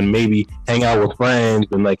myself and maybe hang out with friends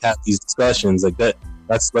and like have these discussions like that.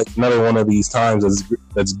 That's like another one of these times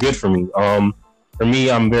that's good for me. For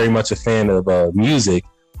me, I'm very much a fan of music.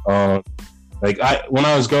 When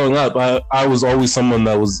I was growing up, I was always someone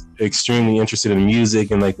that was extremely interested in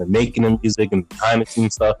music and like the making of music and behind the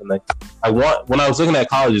scenes stuff. And like when I was looking at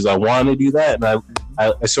colleges, I wanted to do that, and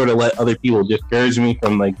I sort of let other people discourage me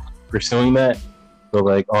from like pursuing that. So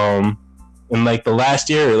like in like the last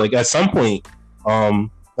year, like at some point,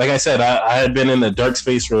 like I said, I had been in a dark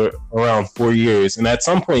space for around 4 years, and at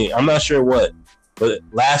some point, I'm not sure what, but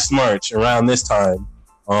last March around this time,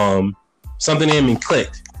 something in me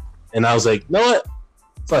clicked, and I was like, you know what?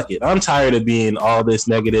 Fuck it. I'm tired of being all this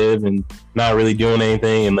negative and not really doing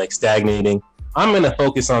anything and like stagnating. I'm gonna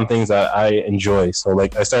focus on things that I enjoy. So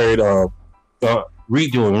like I started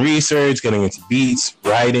doing research, getting into beats,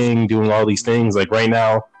 writing, doing all these things. Like right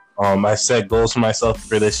now, I set goals for myself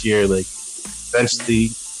for this year. Like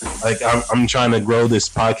eventually, like I'm trying to grow this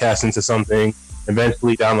podcast into something.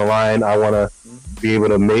 Eventually down the line, I want to be able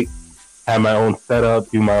to have my own setup,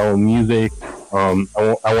 do my own music. I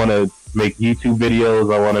want to make YouTube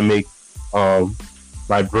videos. I want to make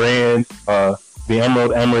my brand, the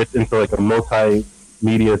Emerald Emirates, into like a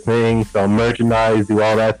multimedia thing. Sell merchandise, do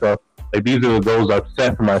all that stuff. Like these are the goals I've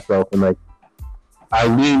set for myself, and like I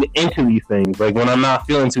lean into these things. Like when I'm not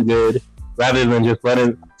feeling too good, rather than just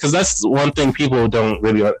letting, because that's one thing people don't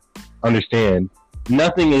really understand.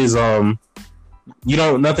 Nothing is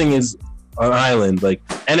nothing is an island. Like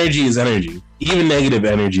energy is energy. Even negative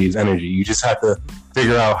energy is energy. You just have to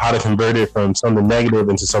figure out how to convert it from something negative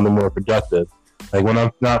into something more productive. Like when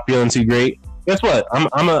I'm not feeling too great, guess what? I'm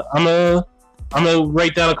gonna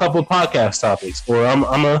write down a couple of podcast topics, or I'm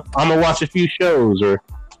gonna watch a few shows, or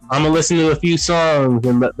I'm gonna listen to a few songs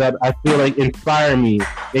and that I feel like inspire me.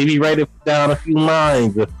 Maybe write down a few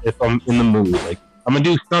lines if I'm in the mood. Like I'm gonna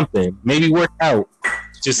do something. Maybe work out.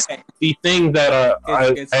 Just the things that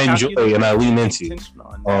I enjoy and I lean into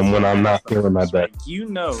when I'm not feeling my best. You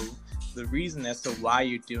know the reason as to why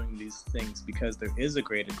you're doing these things, because there is a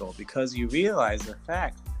greater goal, because you realize the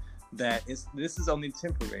fact that this is only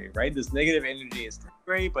temporary, right? This negative energy is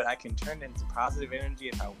temporary, but I can turn it into positive energy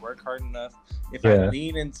if I work hard enough, if I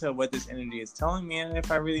lean into what this energy is telling me, and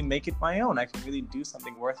if I really make it my own. I can really do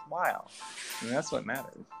something worthwhile, and that's what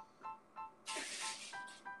matters.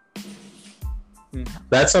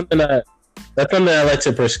 That's something I like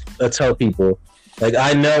to tell people. Like,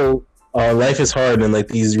 I know life is hard, and like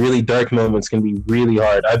these really dark moments can be really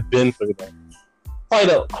hard. I've been through them quite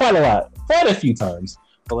a few times.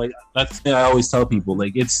 But like, that's the thing I always tell people.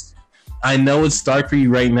 Like, I know it's dark for you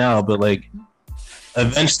right now, but like,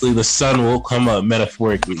 eventually the sun will come up,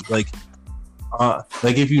 metaphorically. Like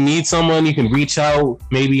if you need someone, you can reach out,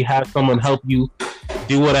 maybe have someone help you,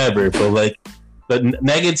 do whatever. But like, the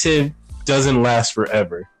negative doesn't last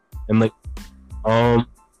forever, and like,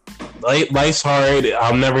 life's hard.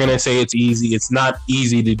 I'm never gonna say it's easy. It's not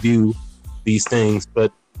easy to do these things,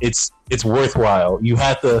 but it's worthwhile. You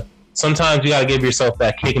have to. Sometimes you gotta give yourself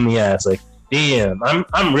that kick in the ass. Like, damn,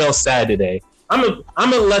 I'm real sad today. I'm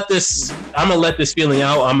gonna let this feeling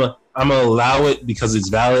out. I'm gonna allow it because it's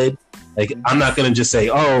valid. Like, I'm not gonna just say,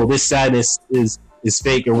 oh, this sadness is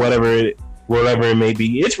fake or whatever it may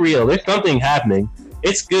be. It's real. There's something happening.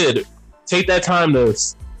 It's good. Take that time to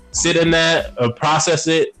sit in that, process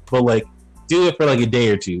it, but like, do it for like a day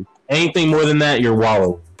or two. Anything more than that, you're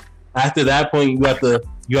wallowing. After that point,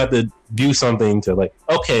 you have to do something to like,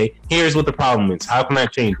 okay, here's what the problem is. How can I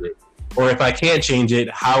change it? Or if I can't change it,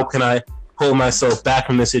 how can I pull myself back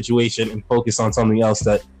from the situation and focus on something else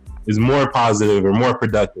that is more positive or more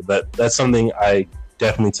productive? That's something I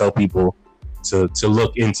definitely tell people to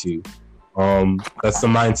look into. That's the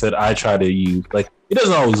mindset I try to use. Like, it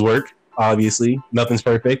doesn't always work. Obviously, nothing's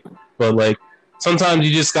perfect, but like, sometimes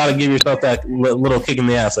you just gotta give yourself that little kick in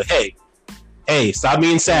the ass. Like, hey, stop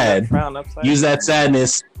being sad. Use that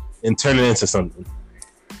sadness and turn it into something.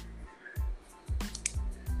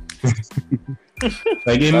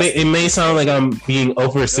 Like, it may sound like I'm being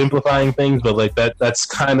oversimplifying things, but like that's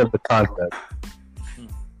kind of the concept.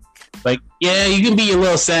 Like, yeah, you can be a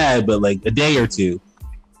little sad, but like a day or two.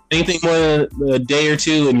 Anything more than a day or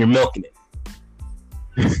two, and you're milking it.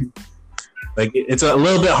 Like, it's a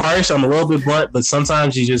little bit harsh. I'm a little bit blunt, but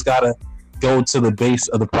sometimes you just gotta go to the base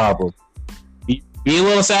of the problem. Be a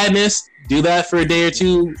little sadness. Do that for a day or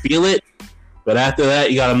two. Feel it, but after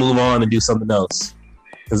that, you gotta move on and do something else.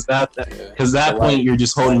 Because that point, you're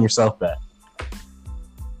just holding yourself back.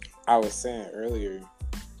 I was saying earlier,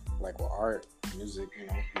 like with art, music,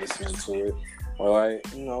 listening to it, or like,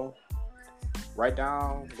 write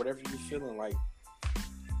down whatever you're feeling, like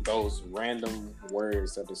those random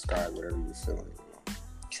words that describe whatever you're feeling.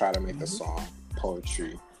 Try to make a song,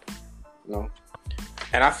 poetry,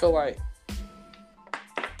 And I feel like,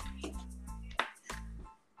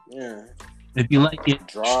 yeah. If you like it,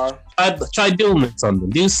 draw. Try doing something.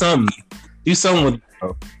 Do something with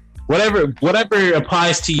whatever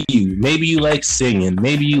applies to you. Maybe you like singing.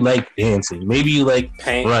 Maybe you like dancing. Maybe you like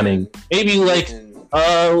painting. Running. Maybe you like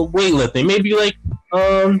weightlifting. Maybe you like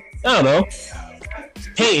I don't know,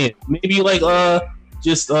 painting. Maybe you like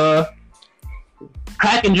just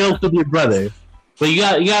cracking jokes with your brother. But you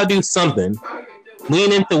gotta do something.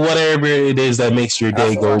 Lean into whatever it is that makes your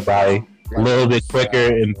day go by a little bit quicker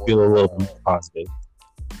and feel a little bit positive.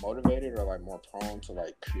 Motivated or like more prone to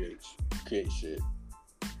like create shit.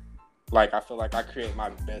 Like, I feel like I create my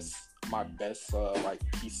best like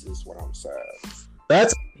pieces when I'm sad.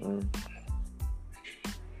 That's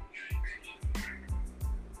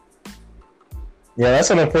yeah,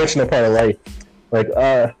 that's an unfortunate part of life. Like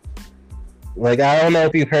I don't know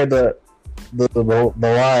if you've heard the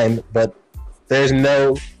line, but there's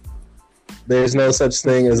no such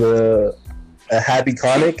thing as a happy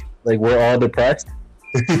comic. Like, we're all depressed.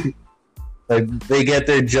 Like, they get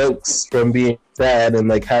their jokes from being sad and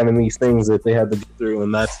like having these things that they have to go through,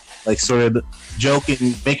 and that's like sort of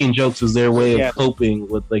making jokes is their way of coping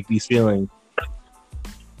with like these feelings.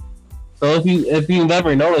 So if you've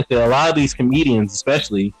ever noticed it, a lot of these comedians,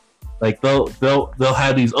 especially, like they'll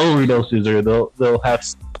have these overdoses, or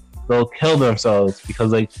they'll kill themselves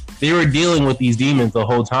because like they were dealing with these demons the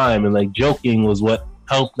whole time, and like joking was what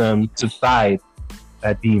helped them subside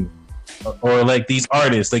that demon. Or like these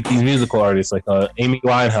artists, like these musical artists, like Amy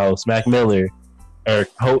Winehouse, Mac Miller, or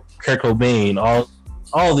Kurt Cobain,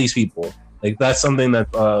 all these people. Like, that's something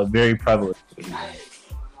that's very prevalent,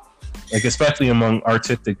 like especially among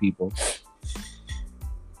artistic people.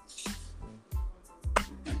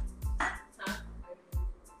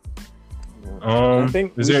 I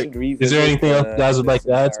think is there anything else you guys would like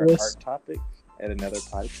to add to this? Topic at another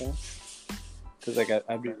podcast, because like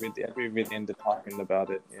I'd be really into talking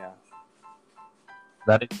about it. Yeah.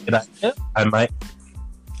 That is a good idea. I might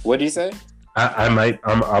What did he say? I'm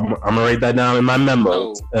gonna write that down in my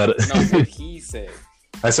memos. No, what he said.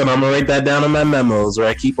 I said I'm gonna write that down in my memos where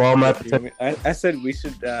I keep all my. I said we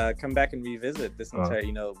should come back and revisit this entire.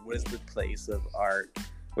 What is the place of art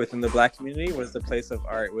within the Black community? What is the place of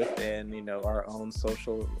art within our own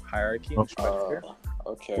social hierarchy and structure?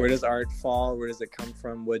 Okay. Where does art fall? Where does it come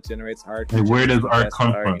from? What generates art? Where does art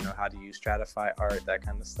come from? How do you stratify art? That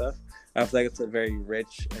kind of stuff. I feel like it's a very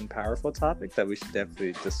rich and powerful topic that we should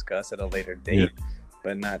definitely discuss at a later date,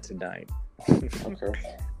 but not tonight. Okay.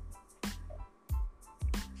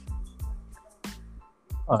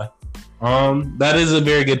 That is a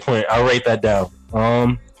very good point. I'll write that down.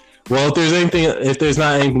 Well, if there's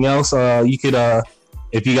not anything else, you could,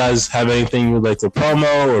 if you guys have anything you'd like to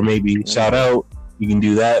promo or maybe shout out, you can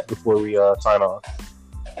do that before we sign off.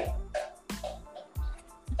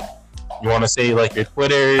 You want to say like your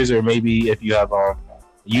Twitters, or maybe if you have a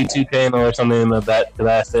YouTube channel or something of that to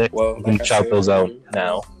that effect, you can shout those out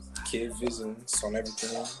now. Kid Visions on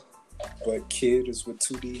everything, but Kid is with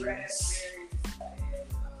 2 D's.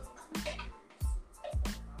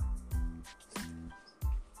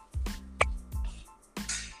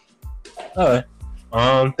 All right.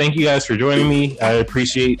 Thank you guys for joining me. I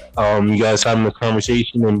appreciate you guys having a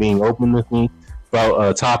conversation and being open with me about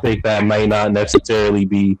a topic that might not necessarily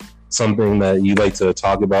be something that you like to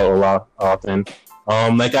talk about a lot often.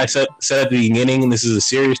 Like I said at the beginning, this is a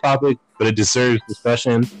serious topic, but it deserves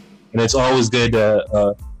discussion, and it's always good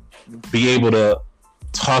to be able to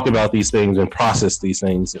talk about these things and process these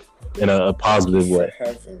things in a positive way.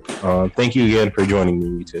 Thank you again for joining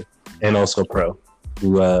me, you two, and also Pro,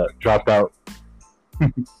 who dropped out.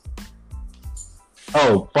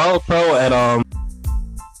 Follow Pro at